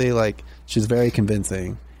obviously, she's very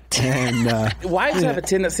convincing. And wives have a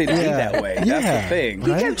tendency to be that way. That's the thing. He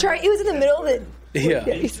kept trying. It was in the middle of the. Yeah,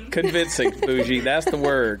 convincing, Bougie. That's the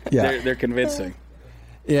word. Yeah. They're convincing.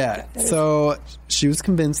 Yeah. So she was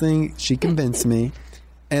convincing. She convinced me.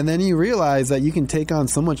 And then you realize that you can take on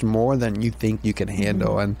so much more than you think you can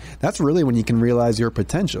handle. And that's really when you can realize your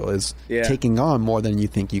potential is taking on more than you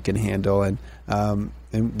think you can handle.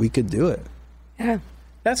 And we could do it. Yeah.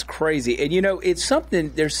 That's crazy. And, it's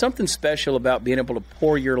something, there's something special about being able to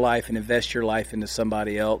pour your life and invest your life into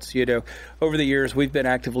somebody else. Over the years, we've been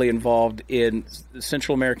actively involved in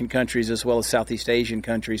Central American countries as well as Southeast Asian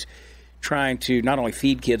countries, trying to not only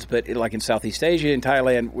feed kids, but like in Southeast Asia, in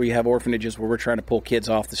Thailand, we have orphanages where we're trying to pull kids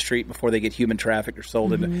off the street before they get human trafficked or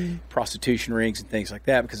sold into prostitution rings and things like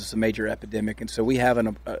that, because it's a major epidemic. And so we have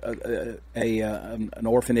an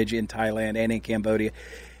orphanage in Thailand and in Cambodia.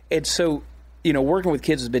 And so, working with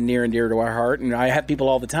kids has been near and dear to our heart. And I have people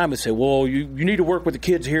all the time who say, well, you need to work with the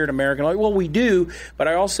kids here in America. I'm like, well, we do. But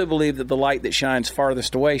I also believe that the light that shines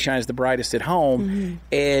farthest away shines the brightest at home.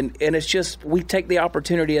 And it's just, we take the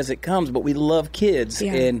opportunity as it comes, but we love kids.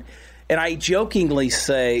 Yeah. And I jokingly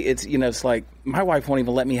say, it's like, my wife won't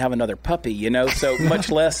even let me have another puppy, so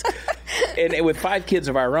much less. And with 5 kids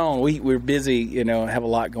of our own, we're busy, have a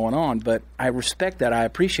lot going on. But I respect that. I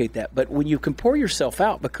appreciate that. But when you can pour yourself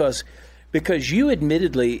out, because you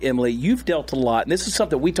admittedly, Emily, you've dealt a lot, and this is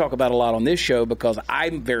something we talk about a lot on this show because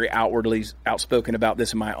I'm very outwardly outspoken about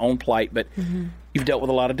this in my own plight, but you've dealt with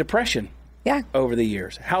a lot of depression over the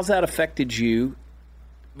years. How's that affected you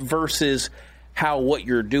versus how what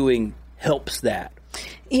you're doing helps that?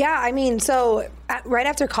 Yeah, so right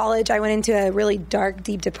after college, I went into a really dark,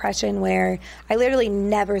 deep depression where I literally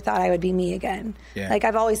never thought I would be me again. Yeah. Like,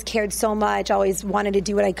 I've always cared so much, always wanted to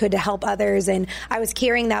do what I could to help others, and I was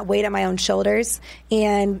carrying that weight on my own shoulders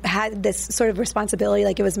and had this sort of responsibility,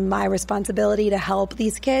 like it was my responsibility to help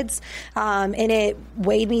these kids, and it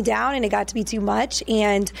weighed me down, and it got to be too much,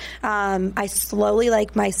 and I slowly,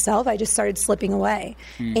 like myself, I just started slipping away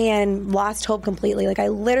and lost hope completely. Like, I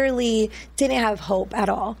literally didn't have hope at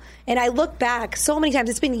all. And I look back so many times,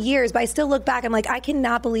 it's been years, but I still look back, I'm like, I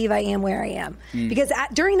cannot believe I am where I am. Because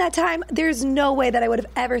during that time, there's no way that I would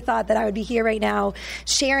have ever thought that I would be here right now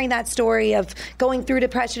sharing that story of going through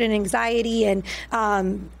depression and anxiety. And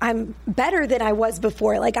I'm better than I was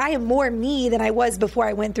before. Like, I am more me than I was before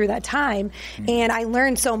I went through that time. And I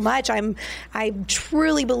learned so much. I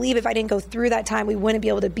truly believe if I didn't go through that time, we wouldn't be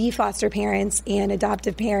able to be foster parents and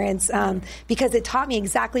adoptive parents, because it taught me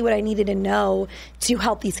exactly what I needed to know to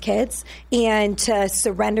help these kids and to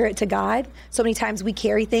surrender it to God. So many times we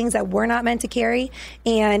carry things that we're not meant to carry,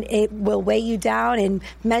 and it will weigh you down and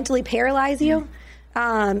mentally paralyze you.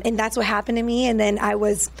 And that's what happened to me. And then I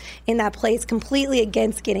was in that place completely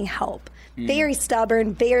against getting help. Very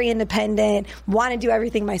stubborn, very independent, want to do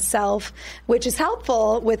everything myself, which is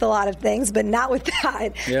helpful with a lot of things, but not with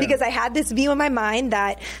that. Because I had this view in my mind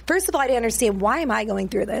that, first of all, I didn't understand, why am I going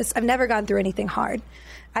through this? I've never gone through anything hard.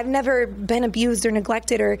 I've never been abused or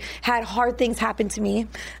neglected or had hard things happen to me.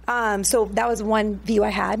 So that was one view I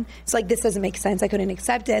had. It's like, this doesn't make sense. I couldn't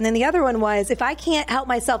accept it. And then the other one was, if I can't help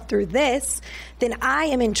myself through this, then I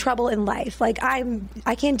am in trouble in life. Like,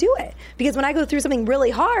 I can't do it. Because when I go through something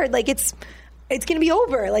really hard, like, it's going to be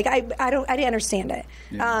over. Like, I didn't understand it.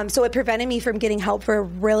 So it prevented me from getting help for a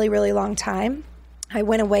really, really long time. I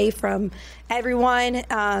went away from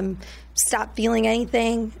everyone, stopped feeling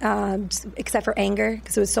anything except for anger,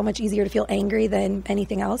 because it was so much easier to feel angry than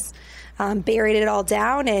anything else. Buried it all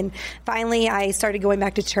down, and finally I started going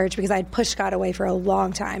back to church because I had pushed God away for a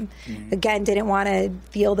long time. Again, didn't want to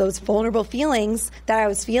feel those vulnerable feelings that I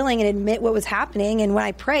was feeling and admit what was happening. And when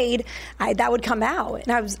I prayed, that would come out,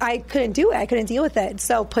 and I couldn't do it. I couldn't deal with it,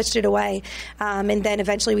 so pushed it away. And then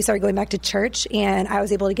eventually we started going back to church, and I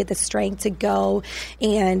was able to get the strength to go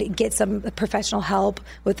and get some professional help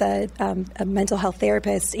with a mental health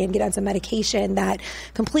therapist and get on some medication that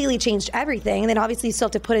completely changed everything. And then obviously you still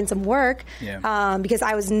have to put in some work. Because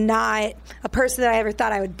I was not a person that I ever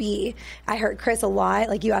thought I would be. I hurt Chris a lot.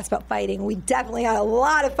 Like, you asked about fighting. We definitely had a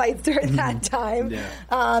lot of fights during that time.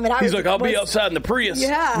 And he's like, I'll be outside in the Prius.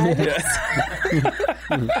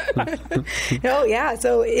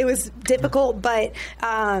 So it was difficult, but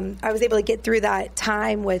I was able to get through that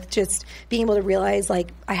time with just being able to realize,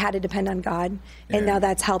 like, I had to depend on God. And now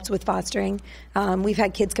that's helped with fostering. We've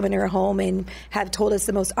had kids come into our home and have told us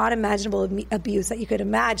the most unimaginable abuse that you could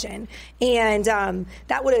imagine. And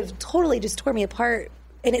that would have totally just tore me apart.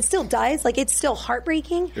 And it still does. Like, it's still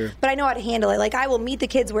heartbreaking, but I know how to handle it. Like, I will meet the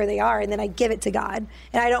kids where they are, and then I give it to God,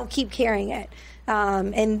 and I don't keep carrying it.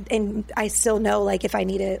 And I still know, like, if I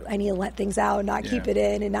need to let things out, not keep it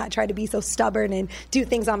in, and not try to be so stubborn and do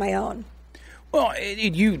things on my own. Well,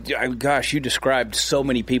 you described so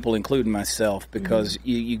many people, including myself, because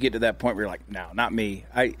you get to that point where you're like, no, not me.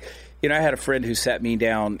 I had a friend who sat me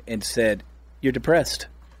down and said, "You're depressed.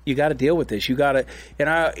 You got to deal with this. You got to."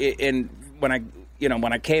 And when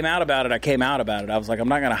I came out about it, I was like, I'm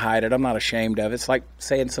not going to hide it. I'm not ashamed of it. It's like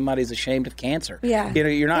saying somebody's ashamed of cancer. Yeah.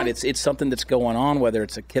 You're not. Yeah. It's something that's going on, whether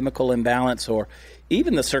it's a chemical imbalance or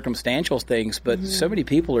even the circumstantial things. But so many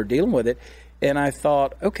people are dealing with it. And I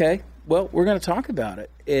thought, okay, well, we're going to talk about it.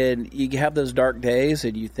 And you have those dark days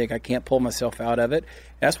and you think, I can't pull myself out of it.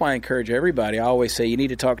 That's why I encourage everybody. I always say you need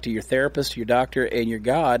to talk to your therapist, your doctor, and your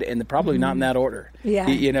God, and probably not in that order. Yeah.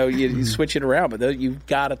 You switch it around, but you've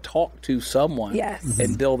got to talk to someone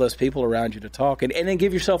and build those people around you to talk. And then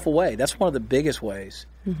give yourself away. That's one of the biggest ways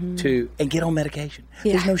and get on medication.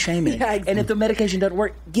 Yeah. There's no shame in it. Yeah, exactly. And if the medication doesn't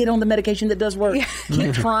work, get on the medication that does work. Yeah.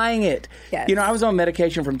 Keep trying it. Yes. I was on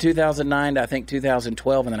medication from 2009 to I think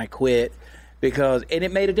 2012, and then I quit. And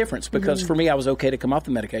it made a difference because for me, I was okay to come off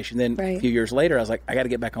the medication. Then a few years later, I was like, I got to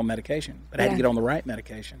get back on medication, but I had to get on the right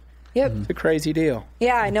medication. Yep. It's a crazy deal.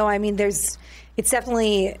 Yeah, I know. I mean, it's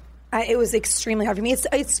definitely, it was extremely hard for me.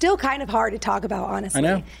 It's still kind of hard to talk about, honestly. I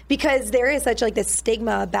know. Because there is such like this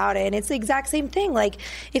stigma about it. And it's the exact same thing. Like,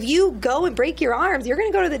 if you go and break your arms, you're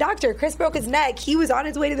going to go to the doctor. Chris broke his neck. He was on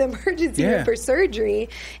his way to the emergency room for surgery.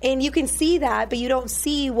 And you can see that, but you don't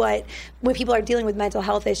see when people are dealing with mental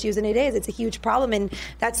health issues. And it's a huge problem. And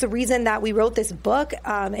that's the reason that we wrote this book.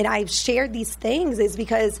 And I've shared these things is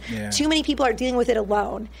because too many people are dealing with it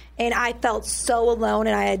alone. And I felt so alone,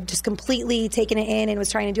 and I had just completely taken it in and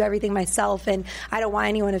was trying to do everything myself. And I don't want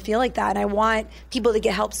anyone to feel like that. And I want people to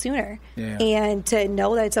get help sooner and to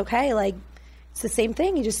know that it's okay. Like, it's the same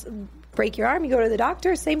thing. You just break your arm, you go to the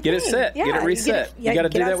doctor, same thing. Get it set. Yeah. Get it reset. You got to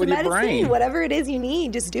do that with your brain. Whatever it is you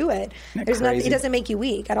need, just do it. There's nothing. It doesn't make you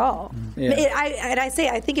weak at all. Yeah. I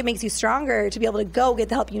think it makes you stronger to be able to go get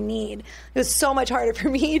the help you need. It was so much harder for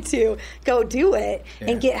me to go do it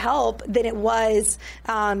and get help than it was.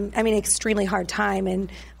 Extremely hard time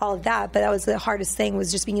and all of that. But that was the hardest thing,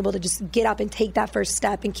 was just being able to just get up and take that first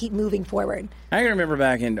step and keep moving forward. I can remember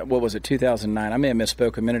back in 2009. I may have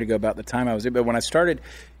misspoke a minute ago about the time I was there, but when I started.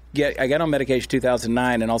 I got on medication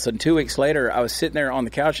 2009, and all of a sudden 2 weeks later, I was sitting there on the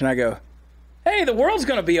couch, and I go, hey, the world's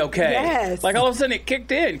going to be okay. Yes. Like, all of a sudden it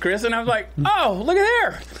kicked in, Chris, and I was like, oh, look at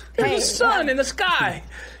there. There's the sun in the sky.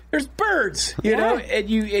 There's birds, you know, and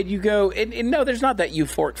you go, and no, there's not that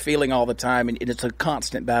euphoric feeling all the time, and it's a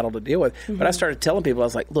constant battle to deal with. But I started telling people, I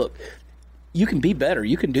was like, look, you can be better.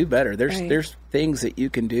 You can do better. There's things that you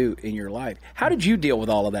can do in your life. How did you deal with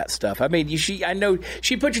all of that stuff? I mean, I know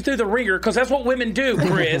she put you through the ringer because that's what women do,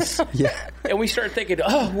 Chris. And we started thinking,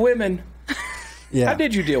 oh, women. Yeah. How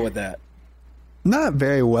did you deal with that? Not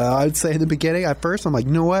very well. I'd say in the beginning, at first, I'm like,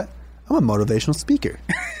 you know what? I'm a motivational speaker.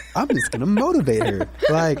 I'm just going to motivate her.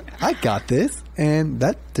 Like, I got this. And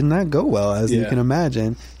that did not go well, as you can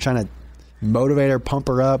imagine. Trying to motivate her, pump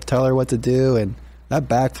her up, tell her what to do, and that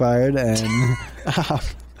backfired, and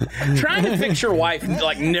trying to fix your wife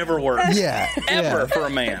never works. Ever for a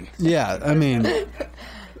man. Yeah, I mean, I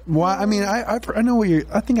know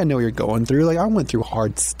I think I know what you're going through. Like, I went through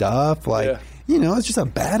hard stuff. It's just a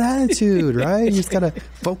bad attitude, right? You just gotta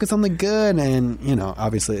focus on the good, and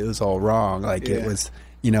obviously it was all wrong. Like it was,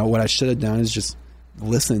 what I should have done is just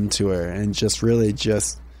listen to her and just really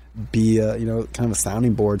just be kind of a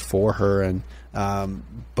sounding board for her. And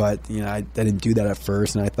but I didn't do that at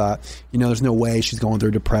first, and I thought there's no way she's going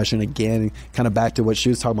through depression again. And kind of back to what she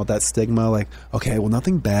was talking about, that stigma, like, okay, well,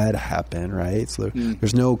 nothing bad happened, right? So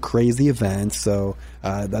there's no crazy events, so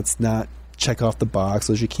that's not check off the box.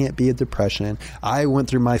 So she can't be a depression. I went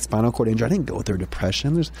through my spinal cord injury. I didn't go through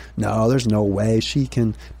depression. There's no way she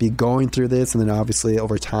can be going through this. And then obviously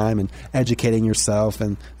over time and educating yourself,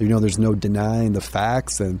 and there's no denying the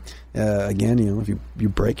facts. And again, if you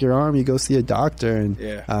break your arm, you go see a doctor.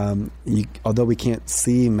 And although we can't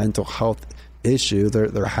see mental health issues,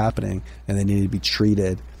 they're happening and they need to be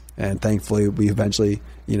treated. And thankfully, we eventually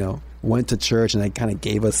went to church, and they kind of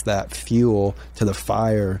gave us that fuel to the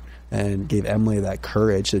fire, and gave Emily that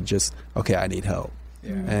courage to just, okay, I need help.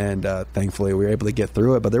 Yeah. And thankfully we were able to get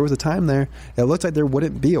through it. But there was a time there, it looked like there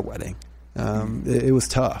wouldn't be a wedding. It was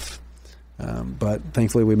tough. But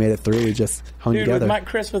thankfully we made it through. We just hung together.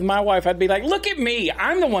 With my wife, I'd be like, look at me.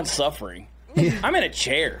 I'm the one suffering. I'm in a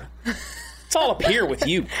chair. It's all up here with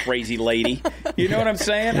you, crazy lady. You know what I'm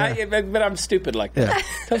saying? Yeah. But I'm stupid like that.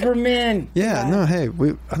 Because we're men. Yeah, no, hey,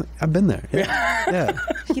 I've been there. Yeah.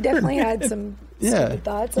 He definitely had some Stupid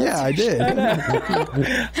thoughts. Yeah, I did.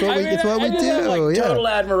 It's what we do. Like, yeah. total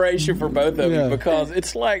admiration for both of Yeah. you, because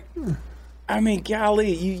it's like, I mean,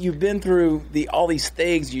 golly, you've been through all these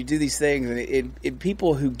things. You do these things, and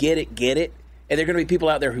people who get it, and there are going to be people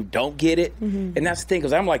out there who don't get it. And that's the thing,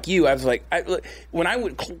 because I'm like you. I was like, when I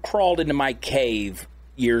crawled into my cave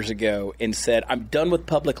years ago and said, I'm done with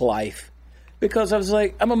public life, because I was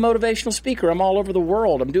like, I'm a motivational speaker. I'm all over the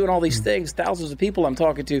world. I'm doing all these things, thousands of people I'm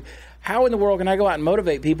talking to. How in the world can I go out and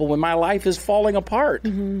motivate people when my life is falling apart?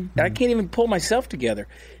 And I can't even pull myself together.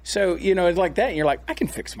 So, it's like that. And you're like, I can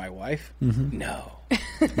fix my wife. No.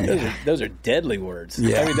 Those are deadly words.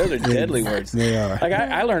 Yeah. I mean, those are deadly words. They are. Like,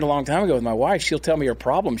 I learned a long time ago with my wife, she'll tell me her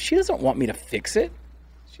problem. She doesn't want me to fix it.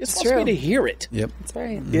 She just wants me to hear it. Yep. That's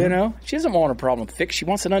right. She doesn't want her problem fixed. She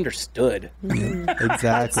wants it understood.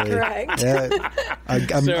 Exactly. Correct. Yeah,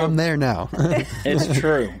 I'm there now. It's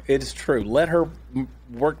true. It's true. Let her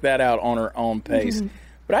work that out on her own pace.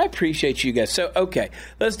 But I appreciate you guys. So, okay,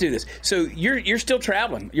 let's do this. So you're still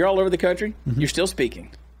traveling. You're all over the country. You're still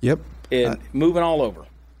speaking. Yep. And moving all over.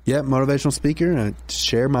 Yep, motivational speaker. And I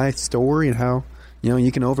share my story and how,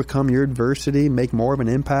 you can overcome your adversity, make more of an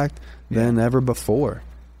impact than ever before.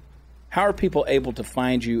 How are people able to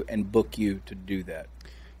find you and book you to do that?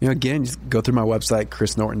 Again, just go through my website,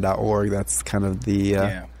 chrisnorton.org. That's kind of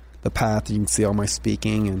the path. You can see all my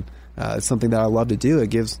speaking, and it's something that I love to do. It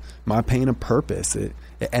gives my pain a purpose. It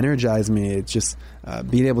energizes me. It's just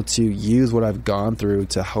being able to use what I've gone through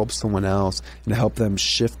to help someone else and to help them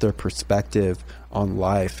shift their perspective on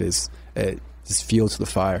life is just fuel to the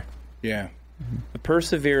fire. Yeah. The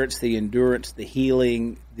perseverance, the endurance, the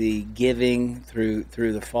healing, the giving through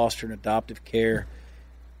the foster and adoptive care.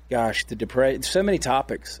 Gosh, the depression, so many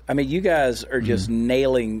topics. I mean, you guys are just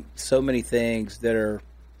nailing so many things that are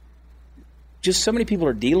just so many people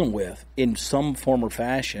are dealing with in some form or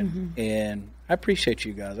fashion. And I appreciate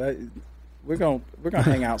you guys. We're gonna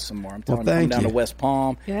hang out some more. I'm telling you, I'm down to West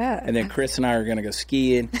Palm. Yeah. And then Chris and I are gonna go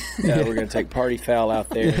skiing. We're gonna take Party Foul out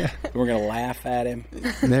there. Yeah. We're gonna laugh at him.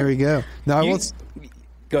 There we go. Now,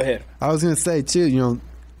 go ahead. I was gonna say too.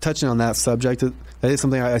 Touching on that subject, that is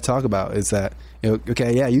something I talk about. Is that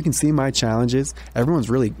okay? Yeah, you can see my challenges. Everyone's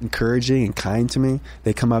really encouraging and kind to me.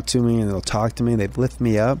 They come up to me and they'll talk to me. They lift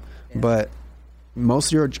me up. Yeah. But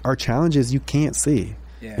most of our challenges you can't see.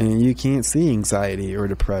 Yeah. And you can't see anxiety or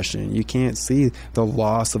depression. You can't see the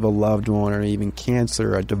loss of a loved one or even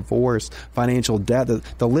cancer, a divorce, financial debt.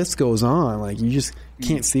 The list goes on. Like, you just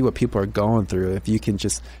can't see what people are going through. If you can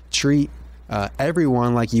just treat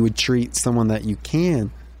everyone like you would treat someone that you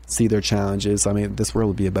can see their challenges, I mean, this world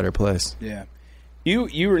would be a better place. Yeah.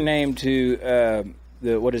 You were named to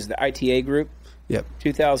the ITA group? Yep.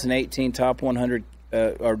 2018 top 100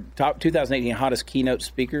 or top 2018 hottest keynote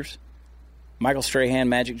speakers. Michael Strahan,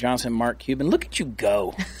 Magic Johnson, Mark Cuban. Look at you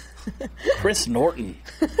go. Chris Norton.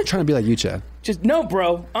 I'm trying to be like you, Chad. Just, no,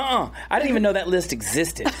 bro. I didn't even know that list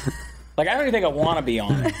existed. Like, I don't even think I want to be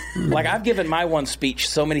on it. Like, I've given my one speech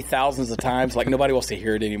so many thousands of times, like, nobody wants to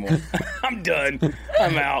hear it anymore. I'm done.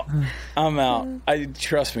 I'm out.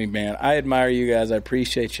 Trust me, man. I admire you guys. I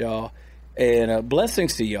appreciate y'all. And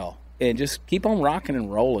blessings to y'all. And just keep on rocking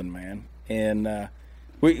and rolling, man. And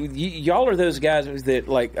y'all are those guys that,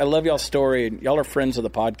 like, I love y'all's story, and y'all are friends of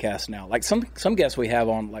the podcast now. Like, some guests we have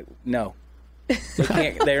on, like, no.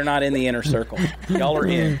 They're not in the inner circle. Y'all are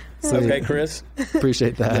in. Okay, Chris?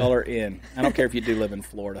 Appreciate that. Y'all are in. I don't care if you do live in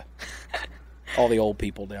Florida. All the old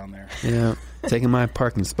people down there. Yeah. Taking my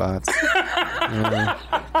parking spots. Yeah.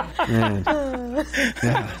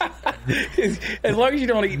 As long as you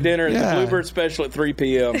don't eat dinner, it's a Bluebird special at 3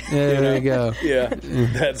 p.m. Yeah, there you go. Yeah,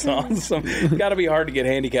 that's awesome. It's got to be hard to get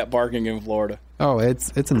handicapped parking in Florida. Oh,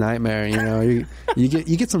 it's a nightmare. You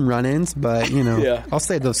get some run-ins, but I'll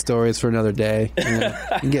save those stories for another day. You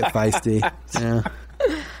can get feisty. Yeah.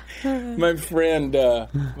 My friend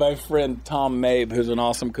Tom Mabe, who's an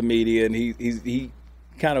awesome comedian, he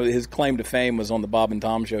kind of, his claim to fame was on the Bob and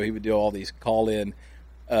Tom show. He would do all these call-in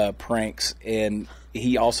pranks, and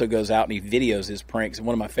he also goes out and he videos his pranks. And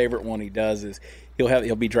one of my favorite one he does is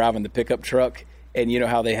he'll be driving the pickup truck, and you know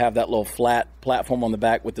how they have that little flat platform on the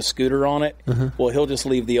back with the scooter on it? Well, he'll just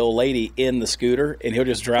leave the old lady in the scooter, and he'll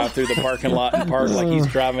just drive through the parking lot and park like he's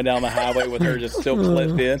driving down the highway with her just still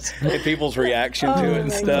clipped in, and people's reaction to it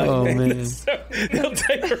and stuff. Oh, and so he'll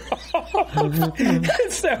take her off.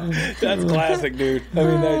 So that's classic, dude. I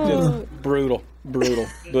mean, that's just brutal.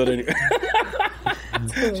 But anyway.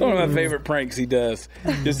 It's one of my favorite pranks he does,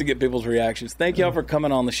 just to get people's reactions. Thank y'all for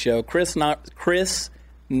coming on the show.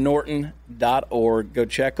 ChrisNorton.org. Go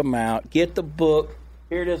check them out. Get the book.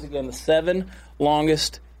 Here it is again, The 7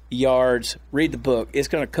 Longest yards. Read the book. It's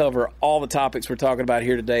going to cover all the topics we're talking about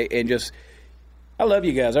here today. And just, I love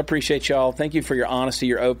you guys. I appreciate y'all. Thank you for your honesty,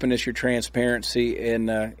 your openness, your transparency.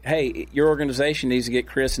 And, hey, your organization needs to get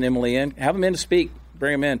Chris and Emily in. Have them in to speak.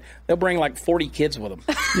 Bring them in. They'll bring like 40 kids with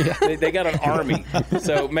them. They got an army.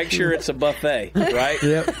 So make sure it's a buffet, right?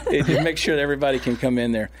 Yep. Just make sure that everybody can come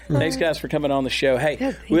in there. Thanks, guys, for coming on the show.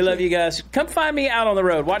 Hey, we love you guys. Come find me out on the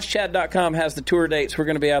road. WatchChat.com has the tour dates. We're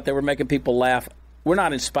going to be out there. We're making people laugh. We're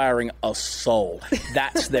not inspiring a soul.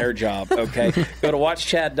 That's their job, okay? Go to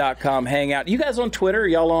WatchChat.com, hang out. You guys on Twitter?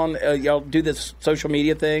 Y'all on? Y'all do this social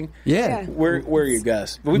media thing? Yeah. Where are you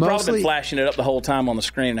guys? We've probably been flashing it up the whole time on the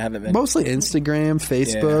screen and haven't been. Mostly Instagram,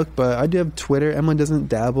 Facebook, but I do have Twitter. Emily doesn't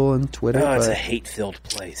dabble in Twitter. Oh, it's a hate-filled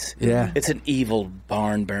place. Yeah. It's an evil,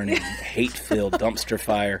 barn-burning, hate-filled dumpster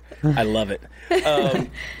fire. I love it.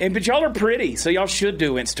 But y'all are pretty, so y'all should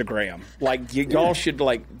do Instagram. Like, y'all should,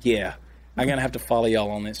 I'm going to have to follow y'all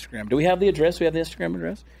on Instagram. Do we have the address? We have the Instagram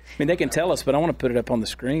address? I mean, they can tell us, but I want to put it up on the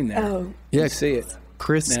screen there. Oh. Yeah. You see it.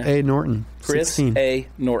 Chris A. Norton. Chris 16. A.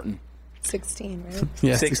 Norton. 16, right?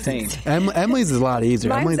 Yeah, 16. Emily's is a lot easier.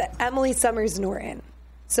 Mine's Emily Summers Norton.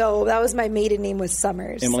 So that was my maiden name was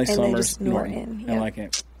Summers. Emily and then Summers just Norton. I like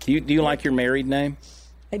it. Do you like your married name?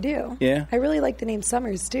 I do. Yeah? I really like the name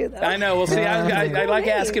Summers, too, though. I know. Well, see, I like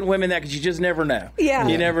asking women that because you just never know. Yeah.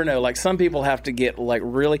 You never know. Like, some people have to get,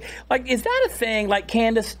 really... Like, is that a thing? Like,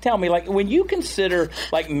 Candace, tell me, like, when you consider,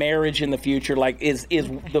 marriage in the future, is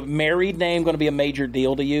the married name going to be a major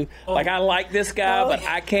deal to you? Like, I like this guy, but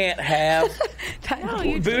I can't have...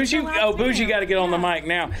 Bougie? Bougie got to get on the mic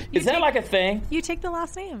now. Is that like a thing? You take the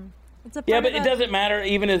last name. It's a part Yeah, of but it doesn't matter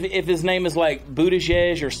even if his name is like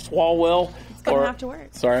Buttigieg or Swalwell. It's going to have to work.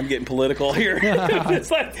 Sorry, I'm getting political here.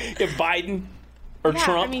 It's like if Biden or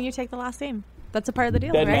Trump. I mean, you take the last name. That's a part of the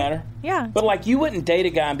deal, Doesn't right? matter. Yeah. But you wouldn't date a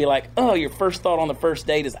guy and be like, oh, your first thought on the first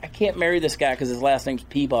date is I can't marry this guy because his last name's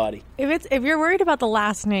Peabody. If you're worried about the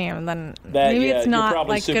last name, then maybe it's not you're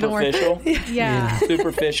probably going to work. superficial. Yeah.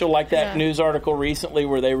 Superficial, like that news article recently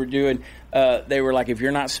where they were doing. They were like, if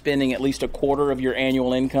you're not spending at least a quarter of your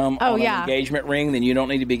annual income on an engagement ring, then you don't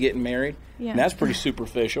need to be getting married. Yeah. And that's pretty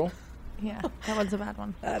superficial. Yeah, that one's a bad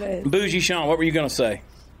one. That is. Bougie Sean, what were you going to say?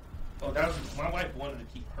 Oh, my wife wanted to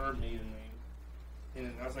keep her maiden name.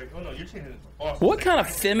 And I was like, oh no, you're changing it to Foster. What kind of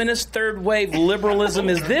feminist third wave liberalism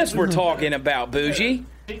is this we're talking about, Bougie?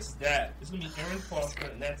 Fix that. It's going to be Aaron Foster,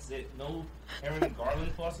 and that's it. No Aaron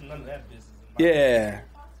Garland Foster, none of that business. Yeah.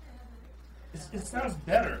 It sounds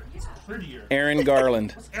better. It's prettier. Aaron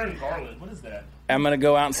Garland. What's Aaron Garland? What is that? I'm going to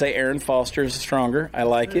go out and say Aaron Foster is stronger. I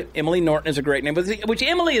like it. Emily Norton is a great name, which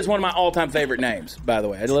Emily is one of my all-time favorite names, by the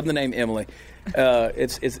way. I love the name Emily.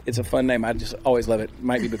 It's a fun name. I just always love it.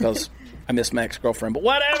 Might be because I miss my ex-girlfriend, but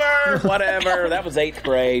whatever. That was 8th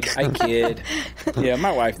grade. I kid. Yeah,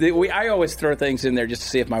 my wife. I always throw things in there just to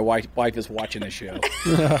see if my wife is watching the show.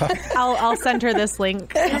 I'll send her this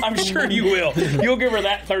link. I'm sure you will. You'll give her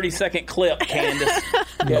that 30-second clip, Candace.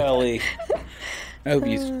 Golly. I hope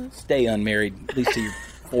you stay unmarried, at least till you're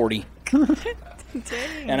 40.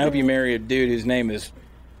 And I hope you marry a dude whose name is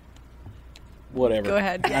whatever. Go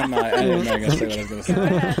ahead. I'm not going to say what I was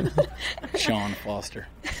going to say. Sean Foster.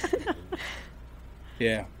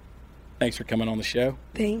 Yeah. Thanks for coming on the show.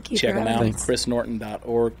 Thank you. Check them out,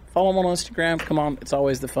 chrisnorton.org. Follow them on Instagram. Come on. It's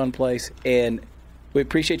always the fun place. And we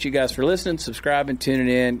appreciate you guys for listening, subscribing, tuning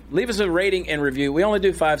in. Leave us a rating and review. We only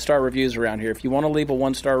do 5-star reviews around here. If you want to leave a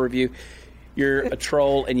 1-star review, you're a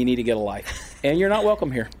troll and you need to get a life. And you're not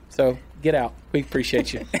welcome here. So get out. We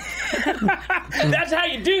appreciate you. That's how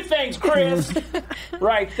you do things, Chris.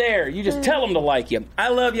 Right there. You just tell them to like you. I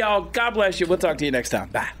love y'all. God bless you. We'll talk to you next time.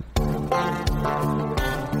 Bye.